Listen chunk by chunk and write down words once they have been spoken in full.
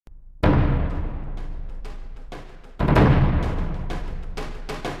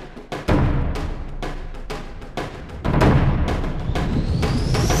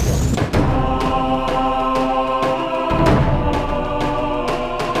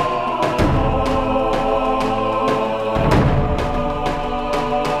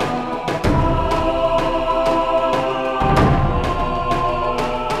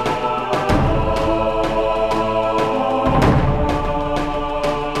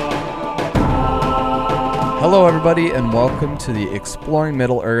Hello, everybody, and welcome to the Exploring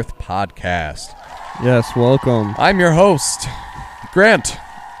Middle-earth podcast. Yes, welcome. I'm your host, Grant,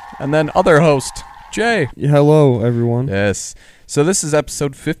 and then other host, Jay. Hello, everyone. Yes. So this is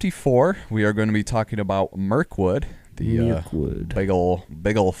episode 54. We are going to be talking about Mirkwood, the big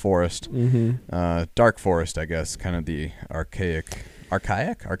ol' forest, dark forest, I guess, kind of the archaic? I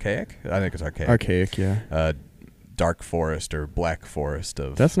think it's archaic. Archaic, yeah. Dark forest or black forest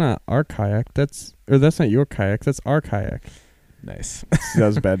of... That's not our kayak. That's not your kayak. That's our kayak. Nice. That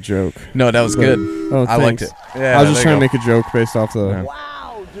was a bad joke. No, that was good. Oh, I liked it. Yeah, I was just trying to make a joke based off the... Yeah.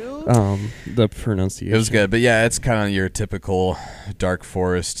 Wow, dude. The pronunciation. It was good, but yeah, it's kind of your typical dark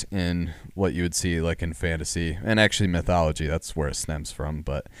forest in what you would see like in fantasy and actually mythology. That's where it stems from.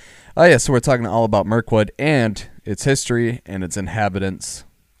 But so we're talking all about Mirkwood and its history and its inhabitants.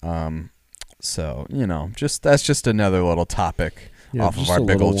 So that's just another little topic off of our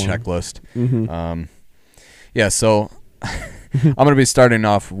big old checklist. So I'm going to be starting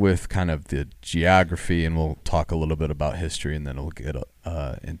off with kind of the geography, and we'll talk a little bit about history, and then we'll get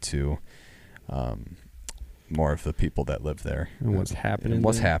into more of the people that live there and what's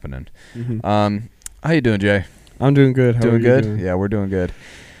happening. How you doing, Jay? I'm doing good. How doing are you good? Yeah, we're doing good.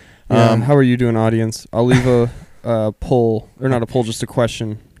 How are you doing, audience? I'll leave a poll, or not a poll, just a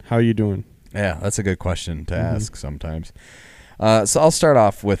question. How are you doing? Yeah, that's a good question to ask sometimes. So I'll start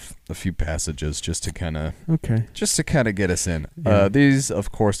off with a few passages just to kind of get us in. Yeah. These,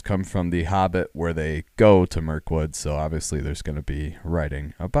 of course, come from The Hobbit, where they go to Mirkwood. So obviously, there's going to be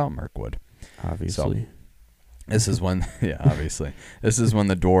writing about Mirkwood. Obviously, so, this is when, this is when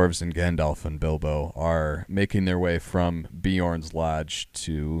the dwarves and Gandalf and Bilbo are making their way from Beorn's lodge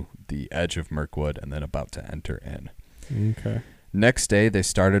to the edge of Mirkwood, and then about to enter in. Okay. Next day they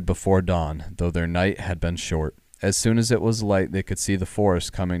started before dawn, though their night had been short. As soon as it was light, they could see the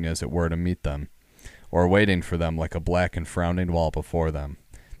forest coming as it were to meet them, or waiting for them like a black and frowning wall before them.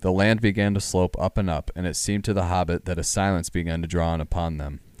 The land began to slope up and up, and it seemed to the hobbit that a silence began to draw in upon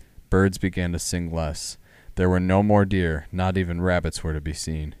them. Birds began to sing less. There were no more deer, not even rabbits were to be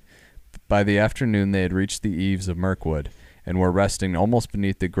seen. By the afternoon they had reached the eaves of Mirkwood, and were resting almost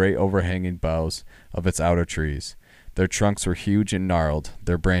beneath the great overhanging boughs of its outer trees. Their trunks were huge and gnarled,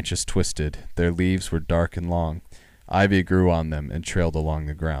 their branches twisted, their leaves were dark and long. Ivy grew on them and trailed along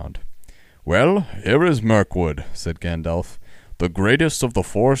the ground. "Well, here is Mirkwood," said Gandalf, "the greatest of the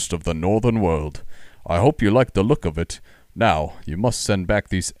forest of the northern world. I hope you like the look of it. Now, you must send back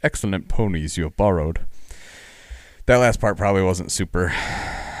these excellent ponies you have borrowed." That last part probably wasn't super...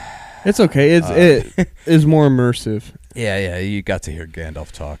 It's okay. It is more immersive. Yeah, you got to hear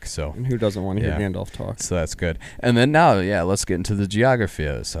Gandalf talk, so... And who doesn't want to hear Gandalf talk? So that's good. And then now, let's get into the geography.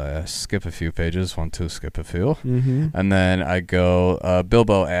 So I skip a few pages, skip a few. And then I go,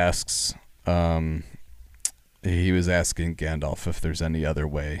 Bilbo asks, he was asking Gandalf if there's any other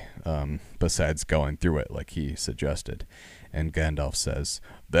way besides going through it, like he suggested. And Gandalf says,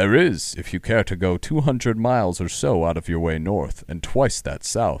 "There is, if you care to go 200 miles or so out of your way north, and twice that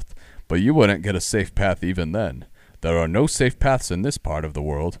south. But you wouldn't get a safe path even then. There are no safe paths in this part of the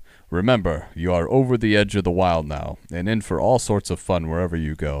world. Remember, you are over the edge of the wild now, and in for all sorts of fun wherever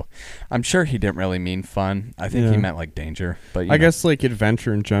you go." I'm sure he didn't really mean fun. I think he meant like danger. But I guess like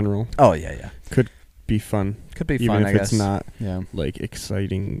adventure in general. Oh, yeah. Could be fun. Could be even fun, if I guess. It's not like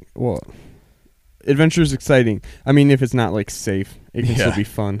exciting. Well, adventure is exciting. I mean, if it's not like safe, it can still be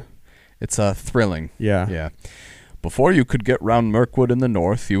fun. It's thrilling. Yeah. "Before you could get round Mirkwood in the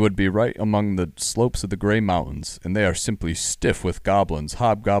north, you would be right among the slopes of the Grey Mountains, and they are simply stiff with goblins,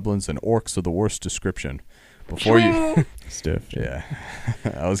 hobgoblins, and orcs of the worst description. Before you... Stiff. Yeah.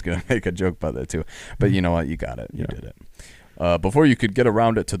 I was going to make a joke about that, too. But you know what? You got it. You did it. Before you could get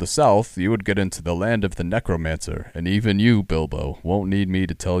around it to the south, you would get into the land of the necromancer, and even you, Bilbo, won't need me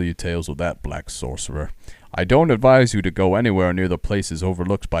to tell you tales of that black sorcerer. I don't advise you to go anywhere near the places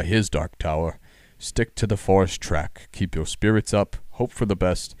overlooked by his dark tower. Stick to the forest track, keep your spirits up, hope for the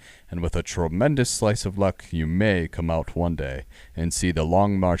best, and with a tremendous slice of luck you may come out one day and see the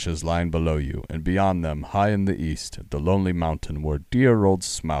long marshes lying below you, and beyond them, high in the east, the lonely mountain where dear old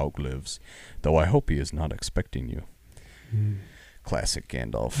Smaug lives, though I hope he is not expecting you." Classic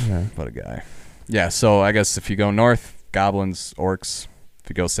Gandalf. Yeah. What a guy. Yeah, so I guess if you go north, goblins, orcs. If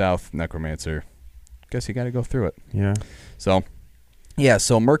you go south, necromancer. Guess you got to go through it. Yeah. So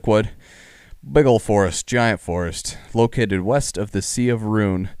Mirkwood... big old forest, giant forest, located west of the Sea of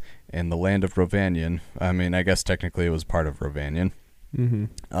Rune in the land of Rovanion. I mean, I guess technically it was part of Rovanion.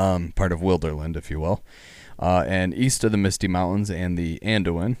 Part of Wilderland, if you will. And east of the Misty Mountains and the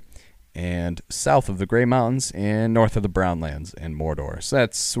Anduin, and south of the Grey Mountains, and north of the Brownlands and Mordor. So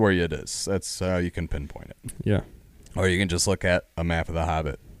that's where it is. That's how you can pinpoint it. Yeah. Or you can just look at a map of The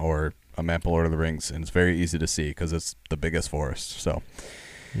Hobbit or a map of Lord of the Rings, and it's very easy to see because it's the biggest forest. So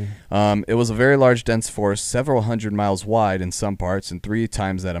it was a very large, dense forest, several hundred miles wide in some parts and 3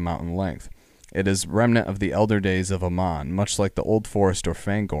 times that amount in length. It is remnant of the elder days of Aman, much like the Old Forest or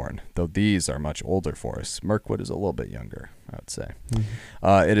Fangorn, though these are much older forests. Mirkwood is a little bit younger, I would say.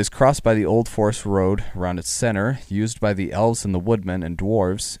 It is crossed by the Old Forest Road around its center, used by the elves and the woodmen and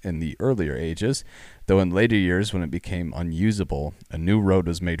dwarves in the earlier ages, though in later years, when it became unusable, a new road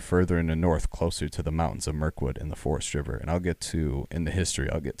was made further in the north, closer to the mountains of Mirkwood and the Forest River. And in the history,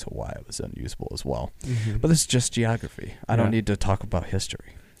 I'll get to why it was unusable as well. But this is just geography. I don't need to talk about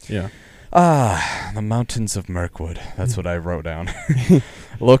history. Yeah. The mountains of Mirkwood. That's what I wrote down.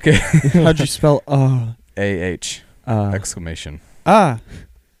 How'd you spell A-H. Exclamation.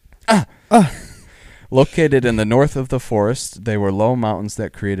 Located in the north of the forest, they were low mountains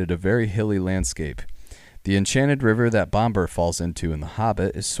that created a very hilly landscape. The enchanted river that Bombur falls into in The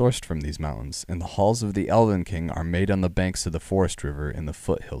Hobbit is sourced from these mountains, and the halls of the Elven King are made on the banks of the Forest River in the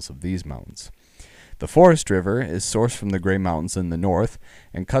foothills of these mountains. The Forest River is sourced from the Grey Mountains in the north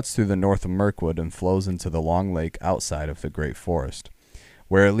and cuts through the north of Mirkwood and flows into the long lake outside of the Great Forest.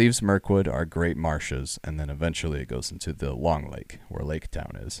 Where it leaves Mirkwood are great marshes, and then eventually it goes into the Long Lake, where Lake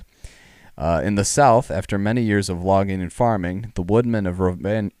Town is. In the south, after many years of logging and farming, the woodmen of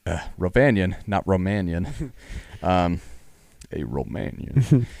Rovanion, not Romanian, a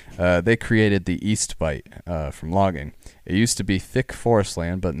Romanian, they created the East Bight from logging. It used to be thick forest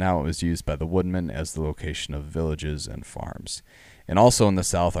land, but now it was used by the woodmen as the location of villages and farms. And also in the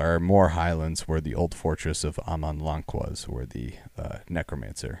south are more highlands where the old fortress of Aman-Lank was, where the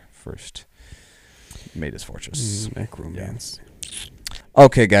necromancer first made his fortress. Necromance.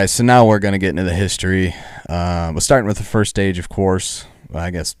 Okay, guys, so now we're going to get into the history. We're starting with the first age, of course. Well,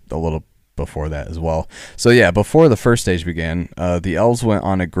 I guess a little before that as well. So yeah, before the first age began, the elves went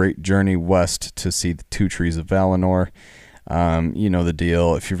on a great journey west to see the 2 trees of Valinor. You know the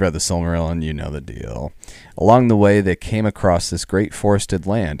deal. If you've read the Silmarillion, you know the deal. Along the way, they came across this great forested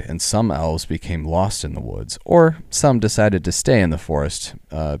land, and some elves became lost in the woods, or some decided to stay in the forest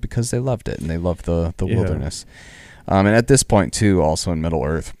because they loved it, and they loved the wilderness. And at this point, too, also in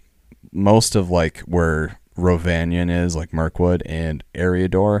Middle-earth, most of where Rovanion is, like Mirkwood and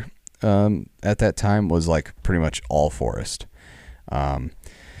Eriador, at that time was pretty much all forest.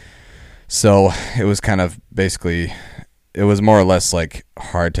 So it was kind of basically, it was more or less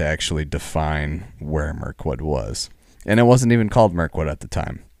hard to actually define where Mirkwood was. And it wasn't even called Mirkwood at the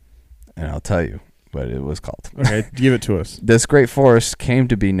time. And I'll tell you what it was called. Okay, give it to us. This great forest came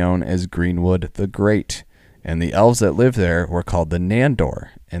to be known as Greenwood the Great. And the elves that lived there were called the Nandor,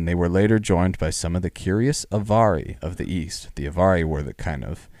 and they were later joined by some of the curious Avari of the east. The Avari were the kind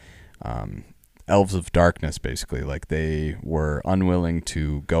of elves of darkness, basically. They were unwilling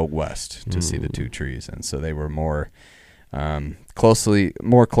to go west to see the 2 trees, and so they were more closely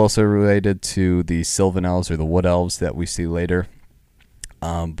related to the Sylvan elves or the Wood elves that we see later,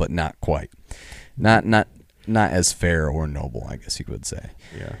 but not quite. Not as fair or noble, I guess you could say.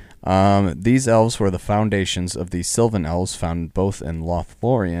 Yeah. These elves were the foundations of the Sylvan elves found both in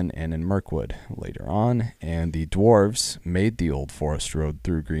Lothlorien and in Mirkwood later on, and the dwarves made the old forest road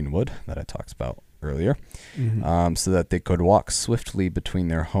through Greenwood that I talked about earlier, so that they could walk swiftly between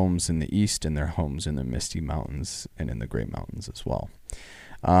their homes in the east and their homes in the Misty Mountains and in the Great Mountains as well.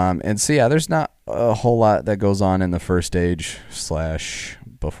 And so, yeah, there's not a whole lot that goes on in the first age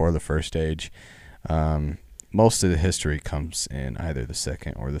 / before the first age. Most of the history comes in either the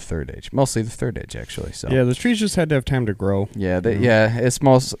second or the third age. Mostly the third age, actually. So yeah, the trees just had to have time to grow. Yeah, it's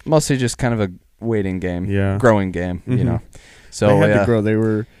mostly just kind of a waiting game, growing game, you know. So they had to grow. They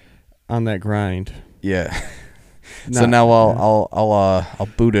were on that grind. Yeah. So now I'll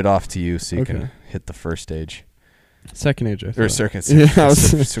boot it off to you so you can hit the first age. Second age, I thought. Or second.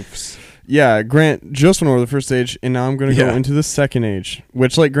 Yeah, Grant just went over the first age, and now I'm going to go into the second age,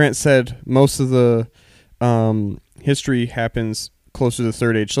 which, like Grant said, most of the history happens closer to the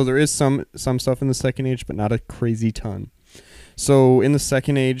third age. So there is some stuff in the second age, but not a crazy ton. So in the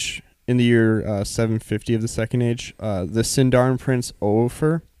second age, in the year 750 of the second age, the Sindarin prince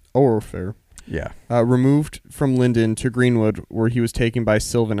Oropher removed from Lindon to Greenwood, where he was taken by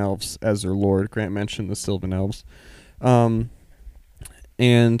Sylvan elves as their lord. Grant mentioned the Sylvan elves. And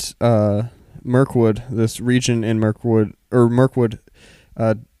Mirkwood, this region in Mirkwood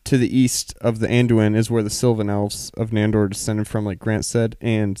to the east of the Anduin is where the Sylvan elves of Nandor descended from, like Grant said,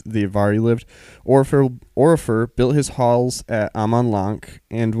 and the Avari lived. Orifer built his halls at Amon Lank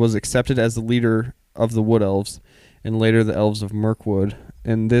and was accepted as the leader of the Wood Elves, and later the Elves of Mirkwood.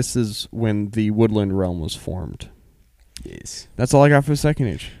 And this is when the Woodland Realm was formed. Yes. That's all I got for the Second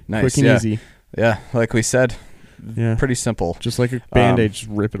Age. Nice. Quick and easy. Yeah, like we said, pretty simple. Just like a Band-Aid, just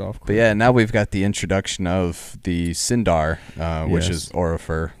rip it off quick. But yeah, now we've got the introduction of the Sindar, which is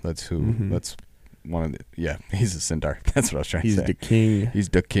Orifer. That's who. Mm-hmm. That's one of the. Yeah, he's a Sindar. That's what I was trying to say. He's the king. He's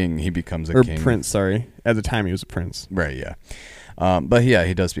the king. He becomes a king. Or prince, sorry. At the time, he was a prince. Right, yeah. But yeah,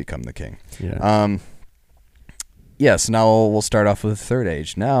 he does become the king. Yeah. So now we'll start off with the Third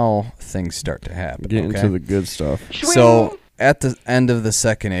Age. Now things start to happen. Get into the good stuff. So at the end of the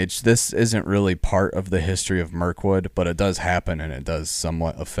Second Age, this isn't really part of the history of Mirkwood, but it does happen and it does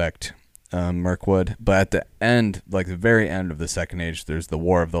somewhat affect Mirkwood. But at the end, like the very end of the Second Age, there's the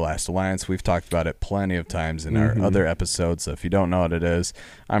War of the Last Alliance. We've talked about it plenty of times in our other episodes. So if you don't know what it is,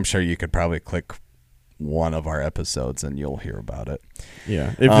 I'm sure you could probably click one of our episodes and you'll hear about it.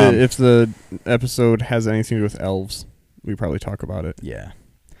 Yeah. If the episode has anything to do with elves, we probably talk about it. Yeah.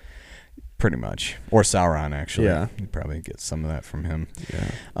 Pretty much. Or Sauron, actually. Yeah. You probably get some of that from him.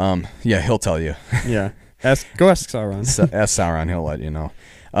 Yeah. Yeah, he'll tell you. Yeah. Go ask Sauron. Ask Sauron, he'll let you know.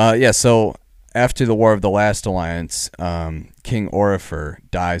 So after the War of the Last Alliance, King Orifer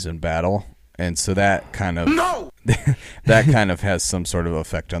dies in battle. And so that kind of that kind of has some sort of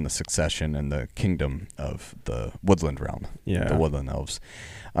effect on the succession and the kingdom of the Woodland Realm, the Woodland Elves.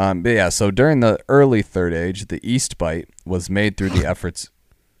 So during the early Third Age, the East Bite was made through the efforts.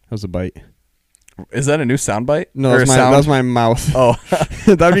 That was a bite. Is that a new sound bite? No, that was my mouth. Oh,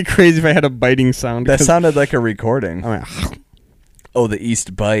 that'd be crazy if I had a biting sound. That sounded like a recording. I mean, oh, the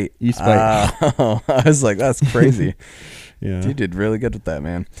East Bite. East Bite. I was like, that's crazy. Yeah, you did really good with that,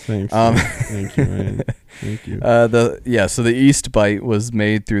 man. Thanks. Thank you, man. Thank you. So the East Bite was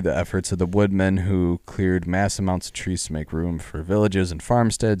made through the efforts of the woodmen who cleared mass amounts of trees to make room for villages and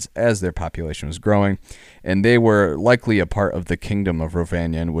farmsteads as their population was growing, and they were likely a part of the kingdom of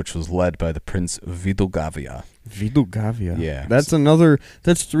Rovanien, which was led by the Prince Vidulgavia. Vidulgavia. Yeah.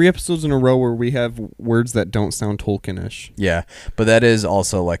 That's 3 episodes in a row where we have words that don't sound Tolkien-ish. Yeah, but that is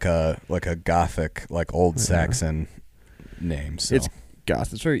also like a Gothic, like old Saxon name. So. It's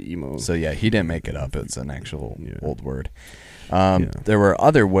goth. It's very emo. So yeah, he didn't make it up. It's an actual old word. There were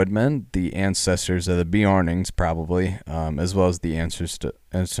other woodmen, the ancestors of the Bjornings, probably, as well as the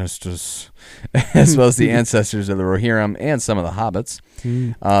ancestors, as well as the ancestors of the Rohirrim and some of the hobbits.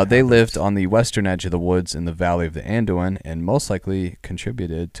 They lived on the western edge of the woods in the valley of the Anduin, and most likely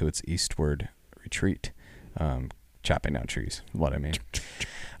contributed to its eastward retreat. Chopping down trees, what I mean.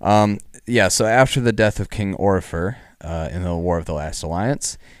 So after the death of King Orifer in the War of the Last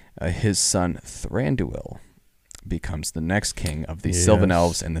Alliance, his son Thranduil becomes the next king of the Sylvan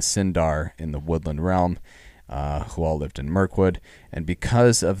Elves and the Sindar in the Woodland Realm, who all lived in Mirkwood. And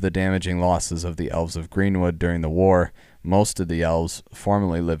because of the damaging losses of the Elves of Greenwood during the war, most of the elves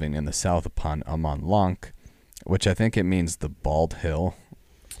formerly living in the south upon Amon Lank, which I think it means the Bald Hill.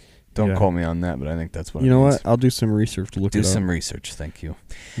 Don't quote me on that, but I think that's what it means. You know what? I'll do some research to look it up. Do some research, thank you.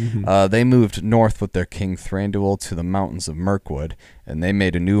 They moved north with their king Thranduil to the mountains of Mirkwood, and they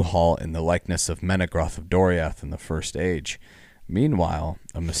made a new hall in the likeness of Menegroth of Doriath in the First Age. Meanwhile,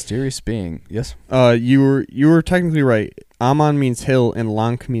 a mysterious being... Yes? You were technically right. Amon means hill, and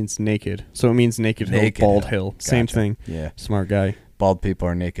Lank means naked. So it means naked hill, bald hill. Gotcha. Same thing. Yeah. Smart guy. Bald people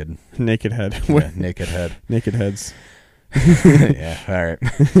are naked. Naked head. Yeah, naked head. Naked heads. Yeah, all right.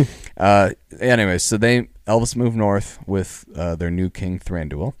 Anyway, so elves move north with their new king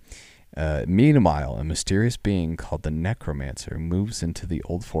Thranduil. Meanwhile, a mysterious being called the Necromancer moves into the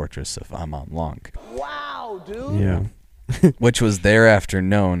old fortress of Amon Lank. Wow, dude. Yeah. Which was thereafter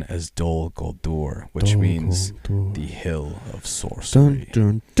known as Dol Guldur, which means the Hill of Sorcery.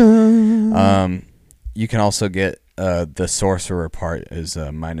 Dun, dun, dun. You can also get the sorcerer part is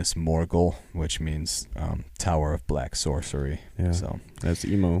minus Morgul, which means Tower of Black Sorcery. Yeah, so that's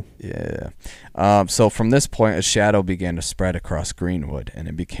emo. Yeah. So from this point, a shadow began to spread across Greenwood, and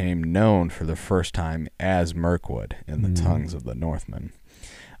it became known for the first time as Mirkwood in the tongues of the Northmen.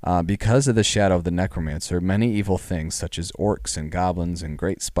 Because of the shadow of the necromancer, many evil things such as orcs and goblins and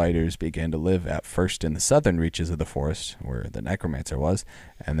great spiders began to live at first in the southern reaches of the forest, where the necromancer was,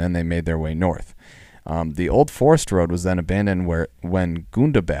 and then they made their way north. The old forest road was then abandoned when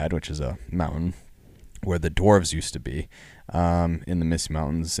Gundabad, which is a mountain where the dwarves used to be, in the Misty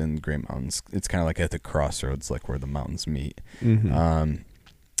Mountains and Grey Mountains. It's kind of like at the crossroads, like where the mountains meet. So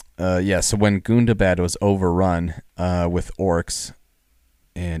when Gundabad was overrun with orcs,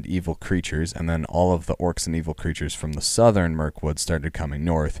 and evil creatures, and then all of the orcs and evil creatures from the southern Mirkwood started coming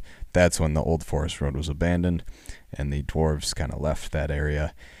north. That's when the old forest road was abandoned, and the dwarves kind of left that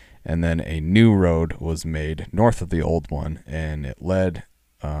area. And then a new road was made north of the old one, and it led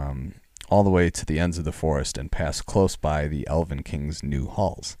all the way to the ends of the forest and passed close by the Elven King's new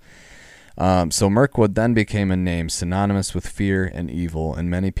halls. So Mirkwood then became a name synonymous with fear and evil, and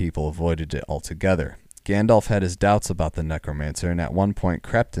many people avoided it altogether. Gandalf had his doubts about the necromancer, and at one point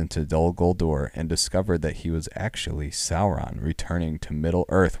crept into Dol Guldur and discovered that he was actually Sauron, returning to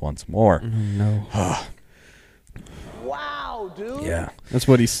Middle-earth once more. No. Wow, dude. Yeah. That's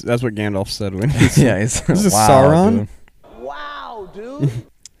what Gandalf said when he Yeah, he's This is wow, Sauron? dude. Wow, dude.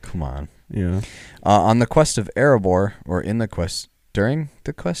 Come on. Yeah. On the quest of Erebor, or in the quest, during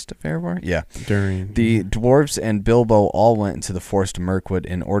the quest of Erebor? Yeah. During. The dwarves and Bilbo all went into the forest of Mirkwood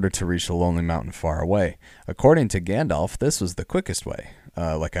in order to reach the lonely mountain far away. According to Gandalf, this was the quickest way,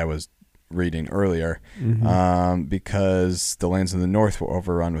 like I was reading earlier, because the lands in the north were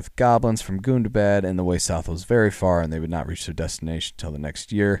overrun with goblins from Gundabad, and the way south was very far, and they would not reach their destination until the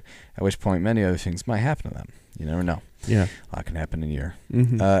next year, at which point many other things might happen to them. You never know. Yeah. A lot can happen in a year.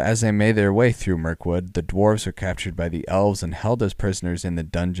 As they made their way through Mirkwood, the dwarves were captured by the elves and held as prisoners in the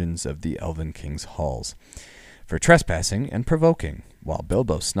dungeons of the Elven King's halls for trespassing and provoking, while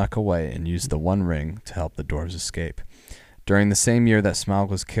Bilbo snuck away and used the One Ring to help the dwarves escape. During the same year that Smaug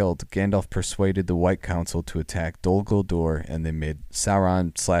was killed, Gandalf persuaded the White Council to attack Dol Guldur, and they made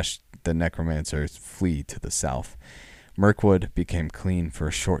Sauron / the Necromancer flee to the south. Mirkwood became clean for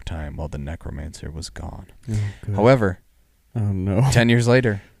a short time while the Necromancer was gone. Oh, However, oh no. 10 years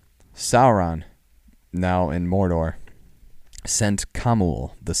later, Sauron, now in Mordor, sent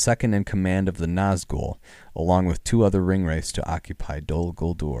Kamul, the second in command of the Nazgul, along with 2 other ringwraiths to occupy Dol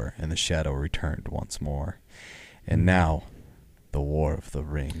Guldur, and the shadow returned once more. And now, the War of the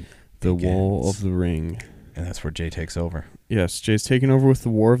Ring The begins. War of the Ring. And that's where Jay takes over. Yes, Jay's taking over with the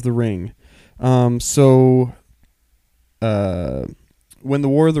War of the Ring. When the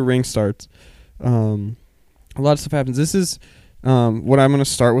War of the Ring starts, a lot of stuff happens. This is what I'm going to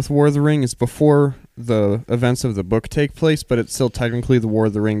start with. War of the Ring is before the events of the book take place, but it's still technically the War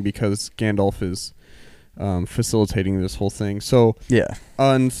of the Ring because Gandalf is facilitating this whole thing. So Yeah.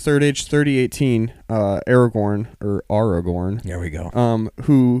 on Third Age 3018, Aragorn, There we go.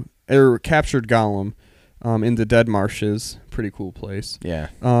 who captured Gollum in the Dead Marshes. Pretty cool place. Yeah.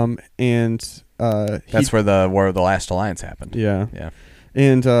 That's where the War of the Last Alliance happened. Yeah. Yeah.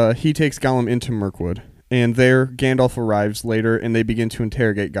 And he takes Gollum into Mirkwood. And there, Gandalf arrives later, and they begin to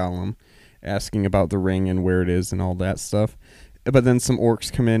interrogate Gollum, asking about the ring and where it is and all that stuff. But then some orcs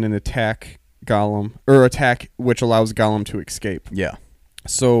come in and attack Gollum, which allows Gollum to escape. Yeah.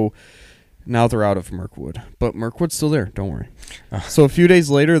 So now they're out of Mirkwood. But Mirkwood's still there, don't worry. So a few days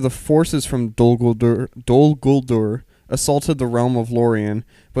later, the forces from Dol Guldur assaulted the realm of Lorien,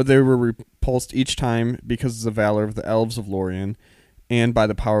 but they were repulsed each time because of the valor of the elves of Lorien and by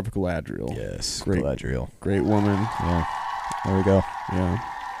the power of Galadriel. Yes. Great. Galadriel. Great woman. Yeah. There we go. Yeah.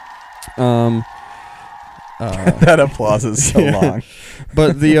 That applause is so Yeah. long.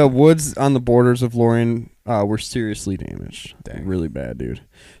 But the woods on the borders of Lorien were seriously damaged. Dang. Really bad, dude.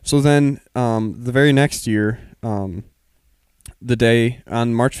 So then the very next year, the day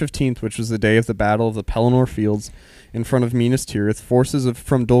on March 15th, which was the day of the Battle of the Pelennor Fields in front of Minas Tirith, forces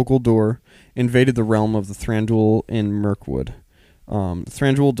from Dol Guldur invaded the realm of the Thranduil in Mirkwood. The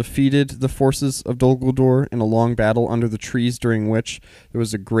Thranduil defeated the forces of Dol Guldur in a long battle under the trees, during which there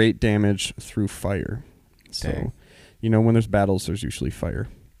was a great damage through fire. So, Dang. When there's battles, there's usually fire.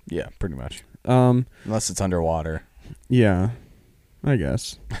 Yeah, pretty much. Unless it's underwater. Yeah, I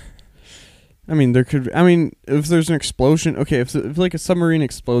guess. If there's an explosion, okay, if like a submarine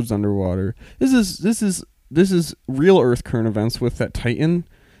explodes underwater, this is real Earth current events with that Titan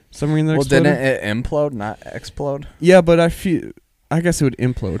submarine that exploded. Didn't it implode, not explode? Yeah, but I guess it would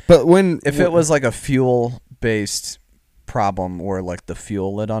implode. But if it was like a fuel-based problem where like the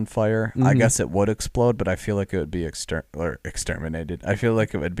fuel lit on fire, I guess it would explode, but I feel like it would be exterminated. I feel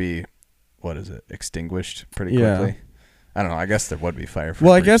like it would be, extinguished pretty quickly. I don't know. I guess there would be fire. For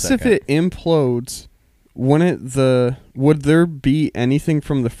I guess if it implodes, would there be anything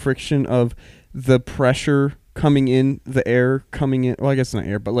from the friction of the pressure coming in, the air coming in? Well, I guess not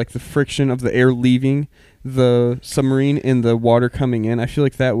air, but like the friction of the air leaving the submarine and the water coming in. I feel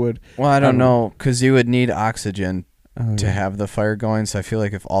like that would. Well, I don't know, because you would need oxygen to have the fire going. So I feel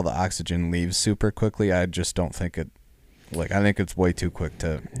like if all the oxygen leaves super quickly, I just don't think it. Like, I think it's way too quick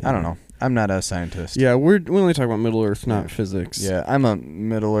to. I don't know. I'm not a scientist. Yeah, we only talk about Middle Earth, not physics. Yeah, I'm a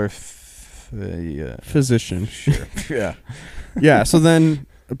Middle Earth physician. Sure. Yeah. Yeah. So then,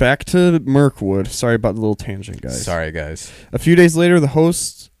 back to Mirkwood. Sorry about the little tangent, guys. Sorry, guys. A few days later, the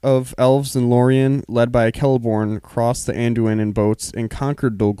hosts of elves in Lorien, led by Celeborn, crossed the Anduin in boats and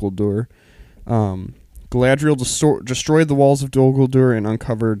conquered Dol Guldur. Galadriel destroyed the walls of Dol Guldur and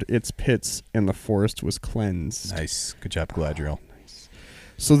uncovered its pits, and the forest was cleansed. Nice. Good job, Galadriel. Nice.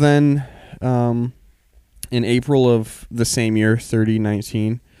 So then, in April of the same year,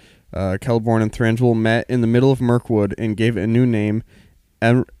 3019, Celeborn and Thranduil met in the middle of Mirkwood and gave it a new name,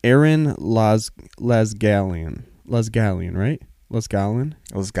 Aaron Lasgalian. Lasgalian, right? Lasgalian?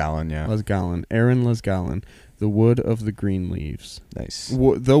 Lasgalian, yeah. Lasgalian. Aaron Lasgalian. The Wood of the Green Leaves. Nice.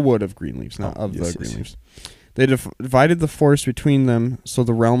 The Wood of Green Leaves, not the Green Leaves. They divided the forest between them, so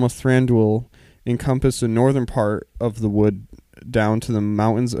the realm of Thranduil encompassed the northern part of the wood down to the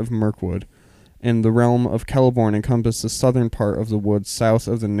mountains of Mirkwood, and the realm of Celeborn encompassed the southern part of the wood south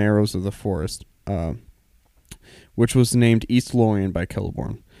of the narrows of the forest, which was named East Lorien by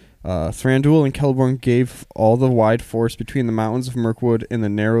Celeborn. Thranduil and Celeborn gave all the wide forest between the mountains of Mirkwood and the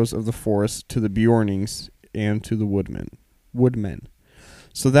narrows of the forest to the Bjornings and to the woodmen.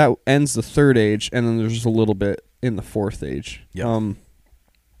 So that ends the Third Age, and then there's a little bit in the Fourth Age. Yep.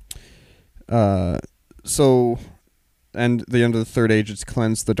 So, and the end of the Third Age, it's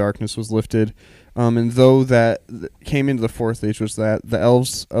cleansed, the darkness was lifted. And though that came into the Fourth Age was that the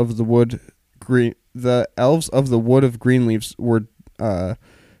elves of the wood of green leaves were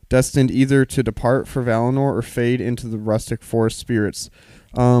destined either to depart for Valinor or fade into the rustic forest spirits.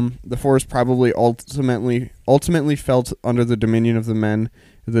 The forest probably ultimately fell under the dominion of the men,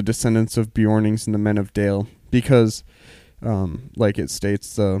 the descendants of Bjornings and the men of Dale, because, like it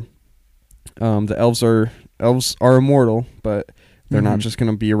states, the elves are immortal, but they're not just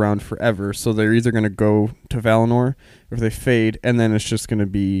going to be around forever. So they're either going to go to Valinor, or they fade, and then it's just going to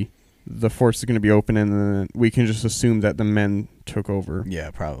be the forest is going to be open, and then we can just assume that the men took over.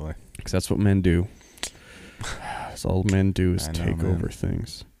 Yeah, probably. Because that's what men do. That's all men do is take over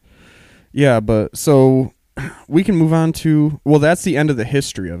things. Yeah, but so we can move on to, well, that's the end of the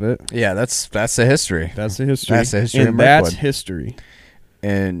history of it. Yeah, that's the history. That's the history. That's the history of And Mirkwood. that's history.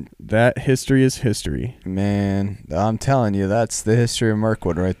 And that history is history. Man, I'm telling you, that's the history of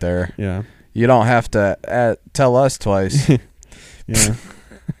Mirkwood right there. Yeah. You don't have to tell us twice. Yeah.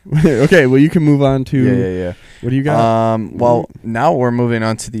 Okay, well, you can move on to... Yeah. What do you got? Well, now we're moving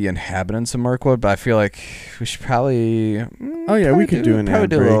on to the inhabitants of Mirkwood, but I feel like we should probably... we could do an ad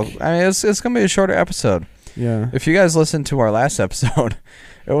break. I mean, it's going to be a shorter episode. Yeah. If you guys listened to our last episode,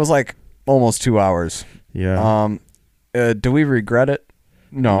 it was like almost 2 hours. Yeah. Do we regret it?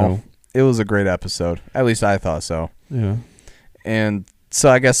 No. It was a great episode. At least I thought so. Yeah. And so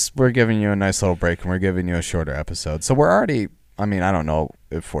I guess we're giving you a nice little break, and we're giving you a shorter episode. So we're already... I mean, I don't know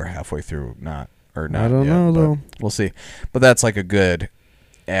if we're halfway through or not. I don't know, though. We'll see. But that's like a good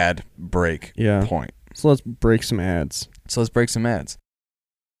ad break point. So let's break some ads.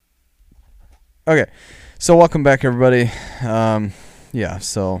 Okay. So welcome back, everybody.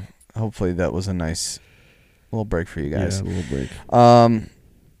 So hopefully that was a nice little break for you guys. Yeah, a little break.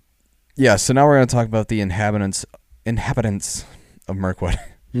 So now we're going to talk about the inhabitants of Mirkwood.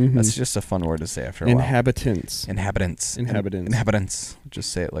 Mm-hmm. That's just a fun word to say after a while. Inhabitants.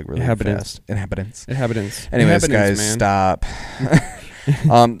 Just say it like really fast. Inhabitants. Anyways, guys, man. Stop.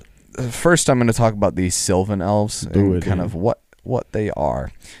 First, I'm going to talk about the Sylvan elves and kind of what they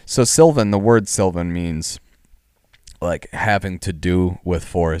are. So Sylvan, the word Sylvan means like having to do with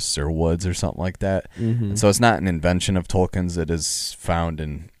forests or woods or something like that. Mm-hmm. And so it's not an invention of Tolkien's. It is found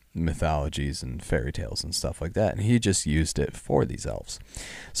in mythologies and fairy tales and stuff like that, and he just used it for these elves.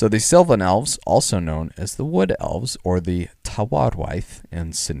 So the Sylvan elves, also known as the Wood Elves or the Tawarwaith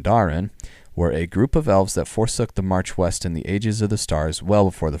and Sindarin, were a group of elves that forsook the march west in the ages of the stars well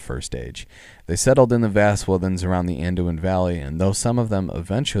before the First Age. They settled in the vast woodlands around the Anduin Valley, and though some of them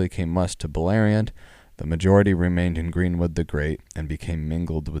eventually came west to Beleriand, the majority remained in Greenwood the Great and became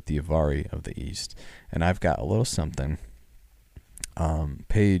mingled with the Avari of the East. And I've got a little something. I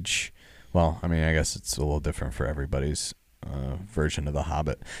guess it's a little different for everybody's version of The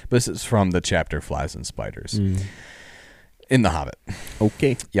Hobbit. This is from the chapter Flies and Spiders in The Hobbit.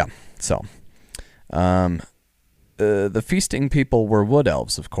 Okay. Yeah. So, the feasting people were wood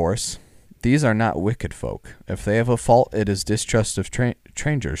elves, of course. These are not wicked folk. If they have a fault, it is distrust of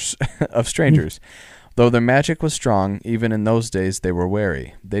strangers. Though their magic was strong, even in those days they were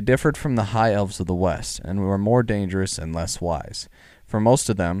wary. They differed from the high elves of the west, and were more dangerous and less wise. For most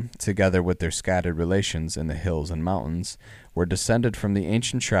of them, together with their scattered relations in the hills and mountains, were descended from the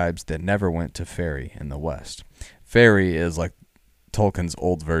ancient tribes that never went to Faerie in the west. Faerie is like Tolkien's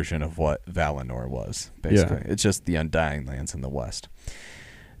old version of what Valinor was, basically. Yeah. It's just the Undying Lands in the west.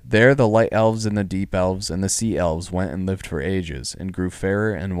 There the light elves and the deep elves and the sea elves went and lived for ages, and grew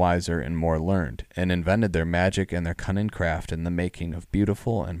fairer and wiser and more learned, and invented their magic and their cunning craft in the making of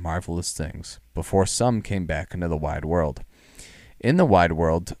beautiful and marvelous things, before some came back into the wide world. In the wide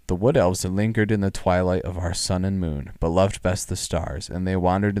world, the wood elves had lingered in the twilight of our sun and moon, but loved best the stars, and they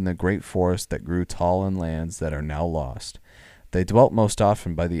wandered in the great forest that grew tall in lands that are now lost. They dwelt most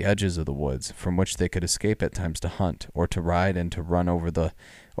often by the edges of the woods, from which they could escape at times to hunt, or to ride and to run over the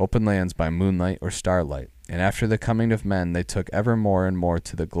open lands by moonlight or starlight. And after the coming of men, they took ever more and more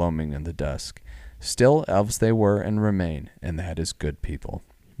to the gloaming and the dusk. Still elves they were and remain, and that is good people.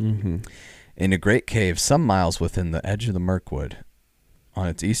 Mm-hmm. In a great cave some miles within the edge of the Mirkwood, on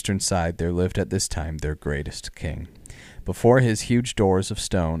its eastern side, there lived at this time their greatest king. Before his huge doors of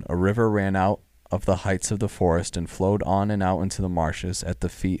stone, a river ran out of the heights of the forest and flowed on and out into the marshes at the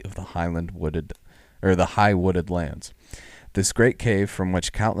feet of the high wooded lands. This great cave, from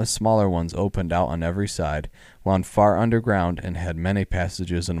which countless smaller ones opened out on every side, wound far underground and had many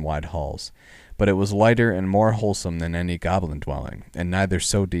passages and wide halls. But it was lighter and more wholesome than any goblin dwelling, and neither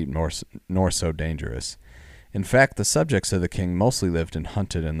so deep nor so dangerous. In fact, the subjects of the king mostly lived and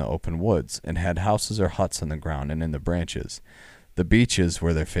hunted in the open woods, and had houses or huts on the ground and in the branches. The beeches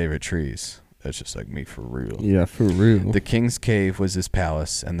were their favorite trees. That's just like me for real. Yeah, for real. The king's cave was his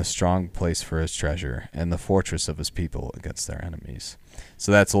palace, and the strong place for his treasure, and the fortress of his people against their enemies.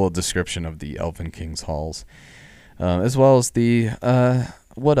 So that's a little description of the Elven King's halls, as well as the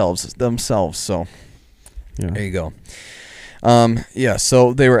wood elves themselves. So there you go.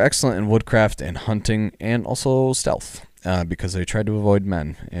 So they were excellent in woodcraft and hunting, and also stealth, because they tried to avoid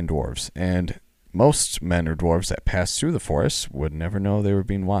men and dwarves. And most men or dwarves that passed through the forest would never know they were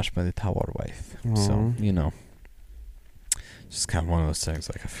being watched by the Tower Wife. So, just kind of one of those things,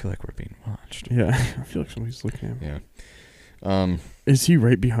 like, I feel like we're being watched. Yeah, I feel like somebody's looking at me. Yeah. Is he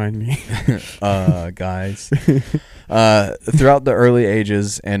right behind me? Guys. Throughout the early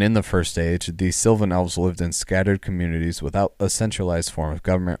ages and in the first age, the Sylvan Elves lived in scattered communities without a centralized form of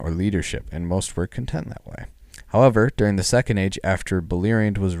government or leadership, and most were content that way. However, during the Second Age, after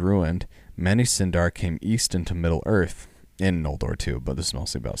Beleriand was ruined, many Sindar came east into Middle-earth, in Noldor too, but this is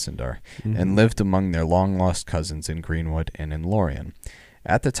mostly about Sindar, and lived among their long-lost cousins in Greenwood and in Lorien.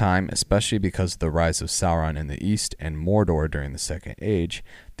 At the time, especially because of the rise of Sauron in the east and Mordor during the Second Age,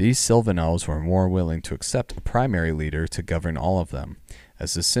 these Sylvan Elves were more willing to accept a primary leader to govern all of them.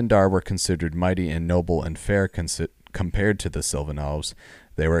 As the Sindar were considered mighty and noble and fair compared to the Sylvan Elves,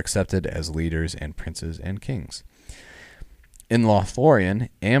 they were accepted as leaders and princes and kings. In Lothlorien,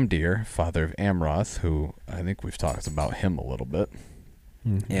 Amdir, father of Amroth, who I think we've talked about him a little bit,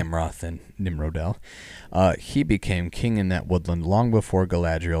 Amroth and Nimrodel, he became king in that woodland long before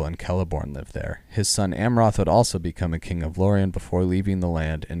Galadriel and Celeborn lived there. His son Amroth would also become a king of Lorien before leaving the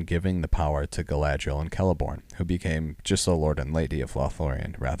land and giving the power to Galadriel and Celeborn, who became just a lord and lady of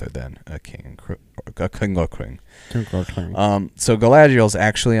Lothlorien rather than a king or queen. So Galadriel's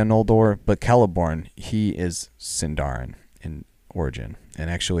actually a Noldor, but Celeborn, he is Sindarin in origin, and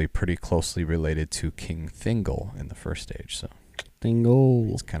actually pretty closely related to King Thingol in the First Age. So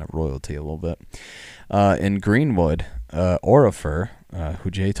Thingol, it's kind of royalty a little bit. In Greenwood, Orifer, who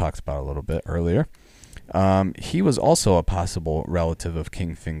Jay talked about a little bit earlier, he was also a possible relative of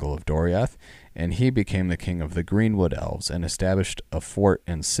King Thingol of Doriath, and he became the king of the Greenwood Elves and established a fort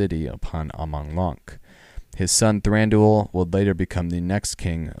and city upon Amon Lonk. His son Thranduil would later become the next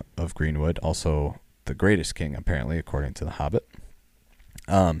king of Greenwood, also the greatest king, apparently, according to The Hobbit.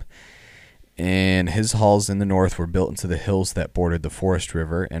 And his halls in the north were built into the hills that bordered the Forest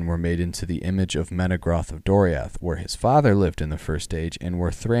River and were made into the image of Menegroth of Doriath, where his father lived in the First Age and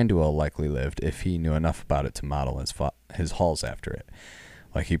where Thranduil likely lived if he knew enough about it to model his halls after it.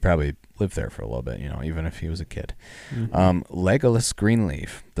 Like, he probably lived there for a little bit, even if he was a kid. Legolas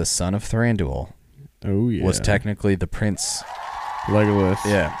Greenleaf, the son of Thranduil, was technically the prince. Legolas.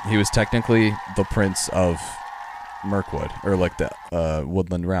 Yeah, he was technically the prince of Mirkwood, or like the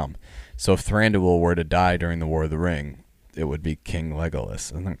Woodland Realm. So if Thranduil were to die during the War of the Ring, it would be King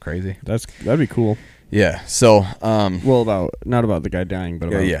Legolas. Isn't that crazy? That'd be cool. Yeah. So, not about the guy dying, but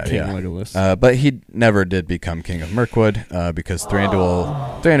about King Legolas. But he never did become king of Mirkwood because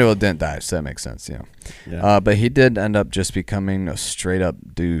Thranduil didn't die, so that makes sense. Yeah. But he did end up just becoming a straight up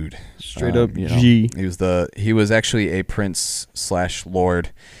dude. Straight up G. He was actually a prince / lord,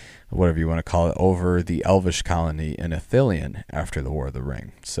 whatever you want to call it, over the Elvish colony in Ithilien after the War of the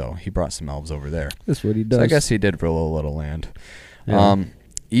Ring. So he brought some elves over there. That's what he does. So I guess he did rule a little land. Yeah.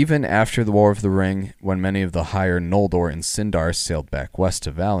 Even after the War of the Ring, when many of the higher Noldor and Sindar sailed back west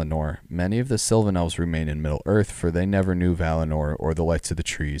to Valinor, many of the Sylvan Elves remained in Middle-earth, for they never knew Valinor or the lights of the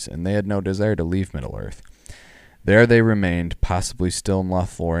trees, and they had no desire to leave Middle-earth. There they remained, possibly still in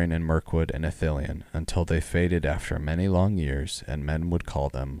Lothlorien and Mirkwood and Ithilien, until they faded after many long years, and men would call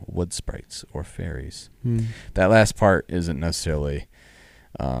them wood sprites or fairies. That last part isn't necessarily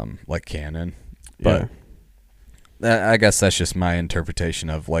like canon, but I guess that's just my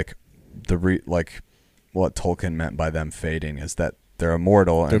interpretation of like what Tolkien meant by them fading is that they're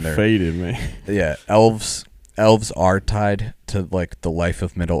immortal and they're faded, man. Yeah, elves are tied to like the life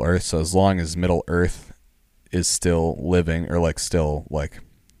of Middle Earth, so as long as Middle Earth is still living or like still like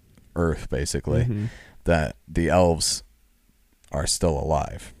Earth basically, that the elves are still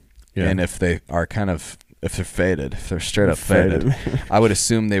alive. Yeah. And if they are if they're faded, if they're straight up faded, I would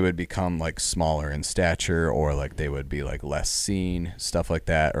assume they would become like smaller in stature, or like they would be like less seen, stuff like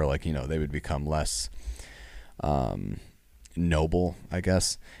that, or like, they would become less noble, I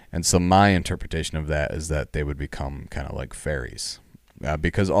guess. And so my interpretation of that is that they would become kind of like fairies,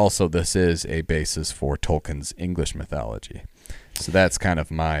 because also this is a basis for Tolkien's English mythology. So that's kind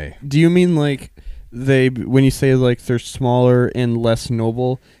of my... Do you mean like when you say like they're smaller and less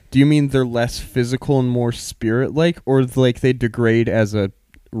noble, do you mean they're less physical and more spirit-like, or like they degrade as a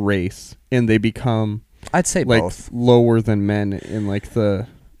race and they become... I'd say like both. Lower than men in like the...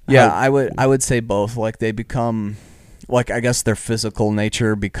 Yeah, I would say both. Like they become... Like I guess their physical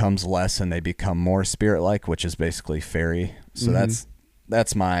nature becomes less and they become more spirit-like, which is basically fairy. So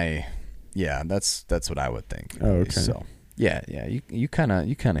that's my... Yeah, that's what I would think. Oh, okay. So... Yeah, you kind of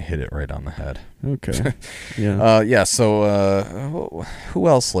hit it right on the head. Okay. Yeah. So who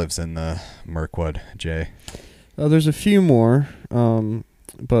else lives in the Mirkwood, Jay? There's a few more,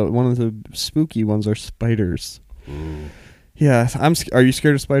 but one of the spooky ones are spiders. Ooh. Yeah, are you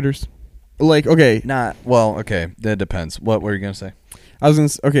scared of spiders? Like, okay. Okay, that depends. What were you going to say? I was going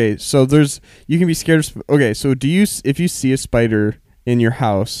to okay, so you can be scared of okay, so if you see a spider in your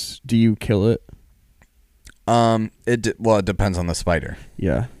house, do you kill it? It depends on the spider.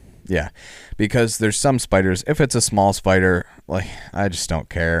 Yeah. Yeah, because there's some spiders. If it's a small spider, like I just don't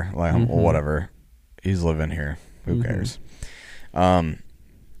care. Like well, whatever, he's living here. Who cares?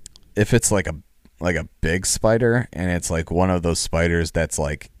 If it's like a big spider and it's like one of those spiders that's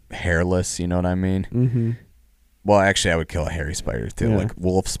like hairless, you know what I mean? Well, actually, I would kill a hairy spider too. Yeah. Like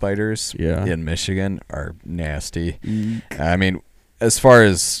wolf spiders in Michigan are nasty. I mean, as far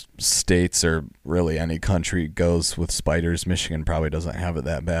as states or really any country goes with spiders, Michigan probably doesn't have it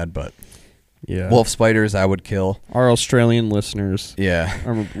that bad, but wolf spiders I would kill. Our Australian listeners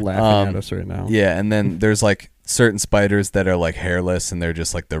are laughing at us right now. Yeah, and then there's like certain spiders that are like hairless and they're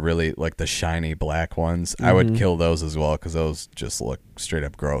just like the really like the shiny black ones. I would kill those as well because those just look straight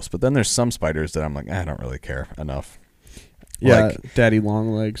up gross. But then there's some spiders that I'm like, I don't really care enough. Yeah, like daddy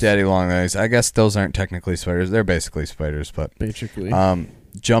long legs. I guess those aren't technically spiders. They're basically spiders, but basically.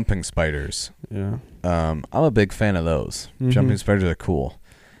 Jumping spiders. Yeah. I'm a big fan of those. Jumping spiders are cool.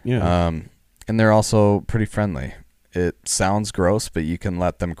 Yeah. And they're also pretty friendly. It sounds gross, but you can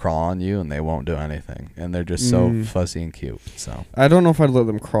let them crawl on you and they won't do anything. And they're just so fuzzy and cute. So I don't know if I'd let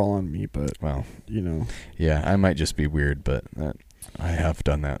them crawl on me, but well, Yeah, I might just be weird, but I have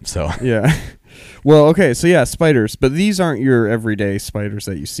done that. So yeah. Well, okay, so yeah, spiders, but these aren't your everyday spiders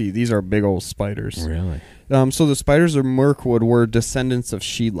that you see. These are big old spiders. Really? So the spiders of Mirkwood were descendants of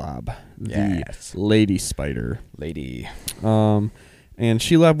Shelob, the lady spider. Lady. And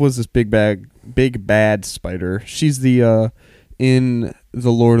Shelob was this big bad spider. She's the in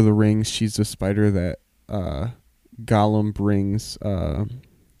the Lord of the Rings. She's the spider that Gollum brings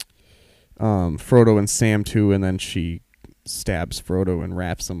Frodo and Sam to, and then she stabs Frodo and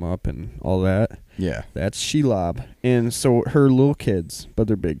wraps him up and all that. Yeah. That's Shelob. And so her little kids, but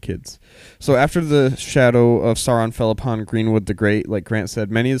they're big kids. So after the shadow of Sauron fell upon Greenwood the Great, like Grant said,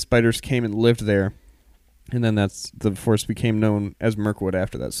 many of the spiders came and lived there. And then the forest became known as Mirkwood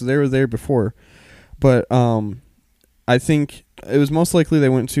after that. So they were there before. But I think it was most likely they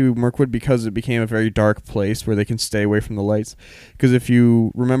went to Mirkwood because it became a very dark place where they can stay away from the lights. Because if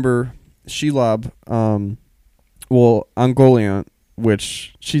you remember Shelob, Ungoliant,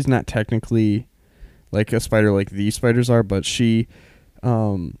 which she's not technically like a spider like these spiders are, but she,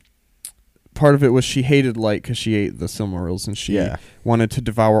 part of it was she hated light because she ate the Silmarils and she wanted to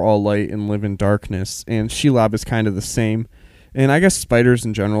devour all light and live in darkness. And Shelob is kind of the same. And I guess spiders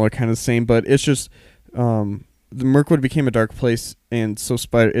in general are kind of the same, but it's just the Mirkwood became a dark place, and so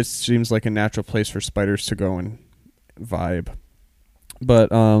it seems like a natural place for spiders to go and vibe. But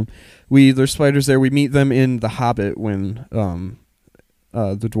there's spiders there. We meet them in The Hobbit when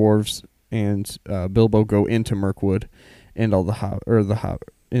the dwarves and Bilbo go into Mirkwood, and all the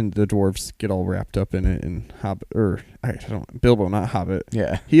dwarves get all wrapped up in it. And Bilbo, not Hobbit.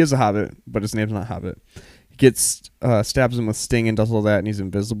 Yeah. He is a Hobbit, but his name's not Hobbit. He gets stabs him with sting and does all that, and he's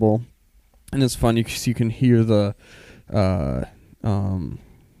invisible. And it's fun because you can hear the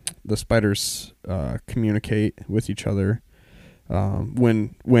spiders communicate with each other.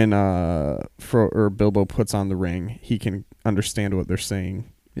 When Bilbo puts on the ring, he can understand what they're saying.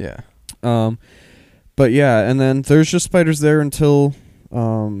 Yeah. But yeah, and then there's just spiders there until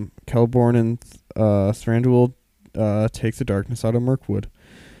Celeborn and Thranduil take the darkness out of Mirkwood.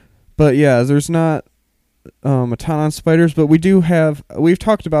 But yeah, there's not a ton on spiders, but we've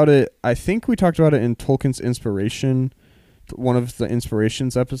talked about it. I think we talked about it in Tolkien's Inspiration, one of the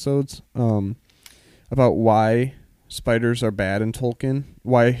Inspirations episodes, about why spiders are bad in Tolkien,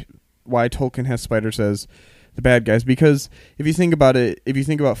 why Tolkien has spiders as the bad guys. Because if you think about it, if you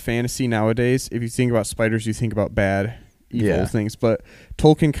think about fantasy nowadays, if you think about spiders, you think about bad, evil things. But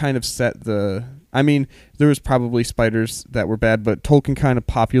Tolkien kind of set the... I mean, there was probably spiders that were bad, but Tolkien kind of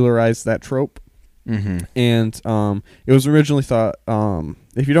popularized that trope. Mm-hmm. And it was originally thought...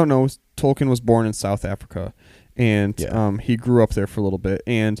 if you don't know, Tolkien was born in South Africa, and he grew up there for a little bit.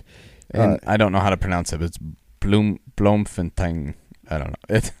 And I don't know how to pronounce it, but it's Bloemfontein. I don't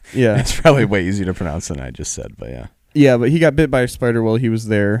know. It's probably way easier to pronounce than I just said, but yeah. Yeah, but he got bit by a spider while he was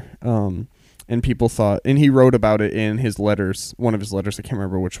there, and people thought... And he wrote about it in his letters, one of his letters. I can't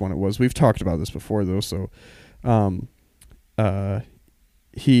remember which one it was. We've talked about this before, though, so...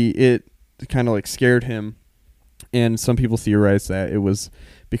 it kind of like scared him, and some people theorize that it was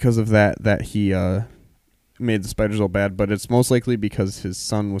because of that he made the spiders all bad, but it's most likely because his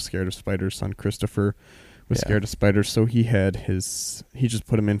son was scared of spiders. Son Christopher was scared of spiders, so he just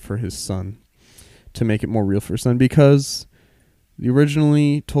put him in for his son to make it more real for his son, because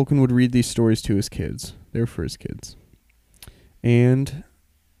originally Tolkien would read these stories to his kids. They were for his kids. And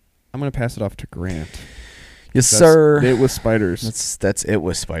I'm going to pass it off to Grant. Yes, sir. It with spiders. That's it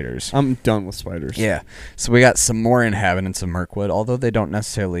with spiders. I'm done with spiders. Yeah. So we got some more inhabitants of Mirkwood, although they don't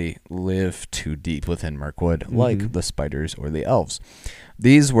necessarily live too deep within Mirkwood, like the spiders or the elves.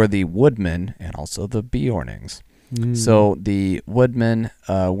 These were the woodmen and also the Beornings. So the woodmen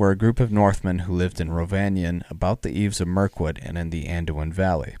were a group of Northmen who lived in Rovanion, about the eaves of Mirkwood and in the Anduin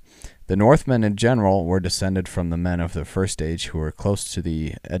Valley. The Northmen in general were descended from the men of the First Age who were close to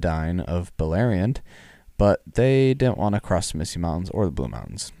the Edain of Beleriand, but they didn't want to cross the Misty Mountains or the Blue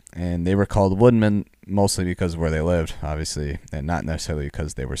Mountains. And they were called woodmen mostly because of where they lived, obviously, and not necessarily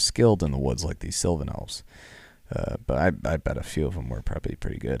because they were skilled in the woods like these Sylvan Elves. But I bet a few of them were probably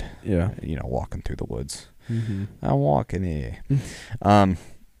pretty good. Yeah. Walking through the woods. Mm-hmm. I'm walking here.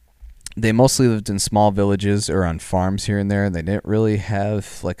 They mostly lived in small villages or on farms here and there. They didn't really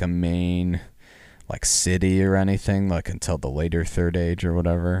have like a main like city or anything like until the later Third Age or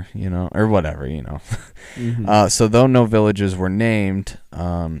whatever, Mm-hmm. So though no villages were named,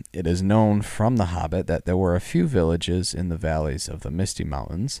 it is known from The Hobbit that there were a few villages in the valleys of the Misty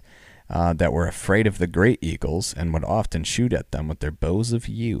Mountains that were afraid of the great eagles and would often shoot at them with their bows of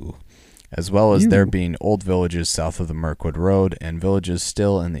yew, as well as there being old villages south of the Mirkwood Road and villages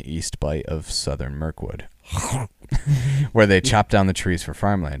still in the east bight of southern Mirkwood, where they chop down the trees for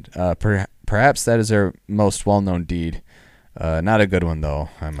farmland. Perhaps that is their most well-known deed. Not a good one, though,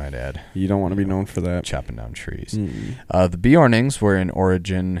 I might add. You don't want to be known for that. Chopping down trees. Mm-hmm. The Beornings were in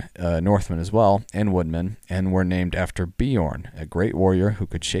origin Northmen as well, and woodmen, and were named after Beorn, a great warrior who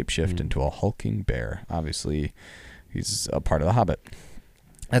could shapeshift into a hulking bear. Obviously, he's a part of The Hobbit.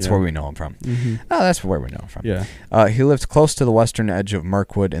 That's where we know him from. Mm-hmm. That's where we know him from. Yeah. He lived close to the western edge of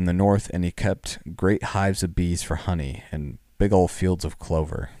Mirkwood in the north, and he kept great hives of bees for honey and big old fields of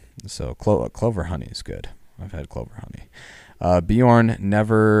clover. So clover honey is good. I've had clover honey. Beorn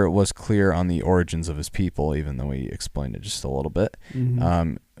never was clear on the origins of his people, even though he explained it just a little bit.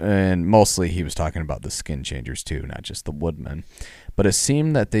 Mm-hmm. And mostly he was talking about the skin changers too, not just the woodmen. But it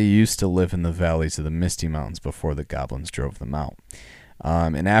seemed that they used to live in the valleys of the Misty Mountains before the goblins drove them out.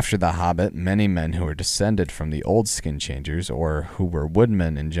 And after The Hobbit, many men who were descended from the old skin changers, or who were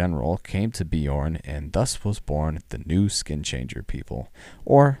woodmen in general, came to Beorn, and thus was born the new skin changer people,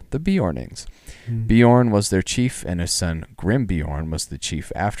 or the Beornings. Beorn was their chief, and his son Grimbeorn was the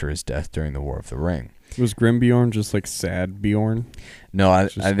chief after his death during the War of the Ring. Was Grimbeorn just like sad Bjorn? No, I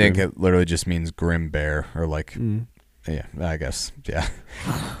think it literally just means grim bear, or like, yeah, I guess, yeah.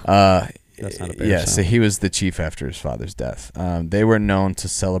 That's not a bear sound. So he was the chief after his father's death. They were known to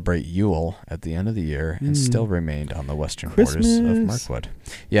celebrate Yule at the end of the year and still remained on the western borders of Mirkwood.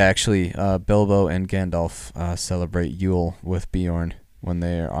 Yeah, actually, Bilbo and Gandalf celebrate Yule with Beorn when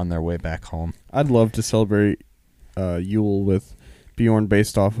they are on their way back home. I'd love to celebrate Yule with Bjorn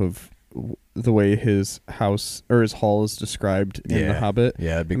based off of the way his house or his hall is described in The Hobbit.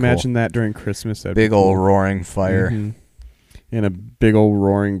 Yeah, it'd be Imagine cool. that during Christmas. Big old roaring fire. Mm-hmm. And a big old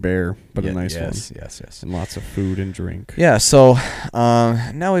roaring bear, but a nice one. Yes. And lots of food and drink. Yeah, so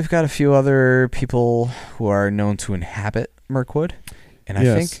now we've got a few other people who are known to inhabit Mirkwood. And I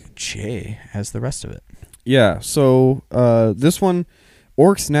think Jay has the rest of it. Yeah, so this one,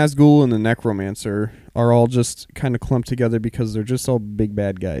 Orcs, Nazgul, and the Necromancer are all just kind of clumped together because they're just all big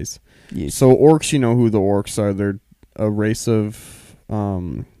bad guys. Yes. So Orcs, you know who the Orcs are. They're a race of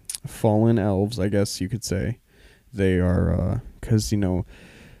fallen elves, I guess you could say. They are, because, Sauron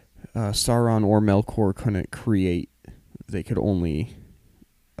or Melkor couldn't create. They could only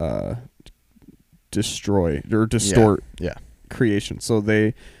destroy or distort creation. So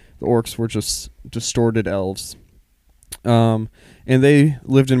the orcs were just distorted elves. And they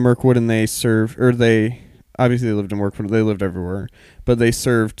lived in Mirkwood, and they lived in Mirkwood. They lived everywhere. But they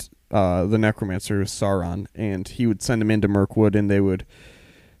served the necromancer, Sauron, and he would send them into Mirkwood, and they would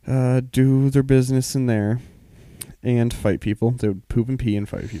do their business in there. And fight people. They would poop and pee and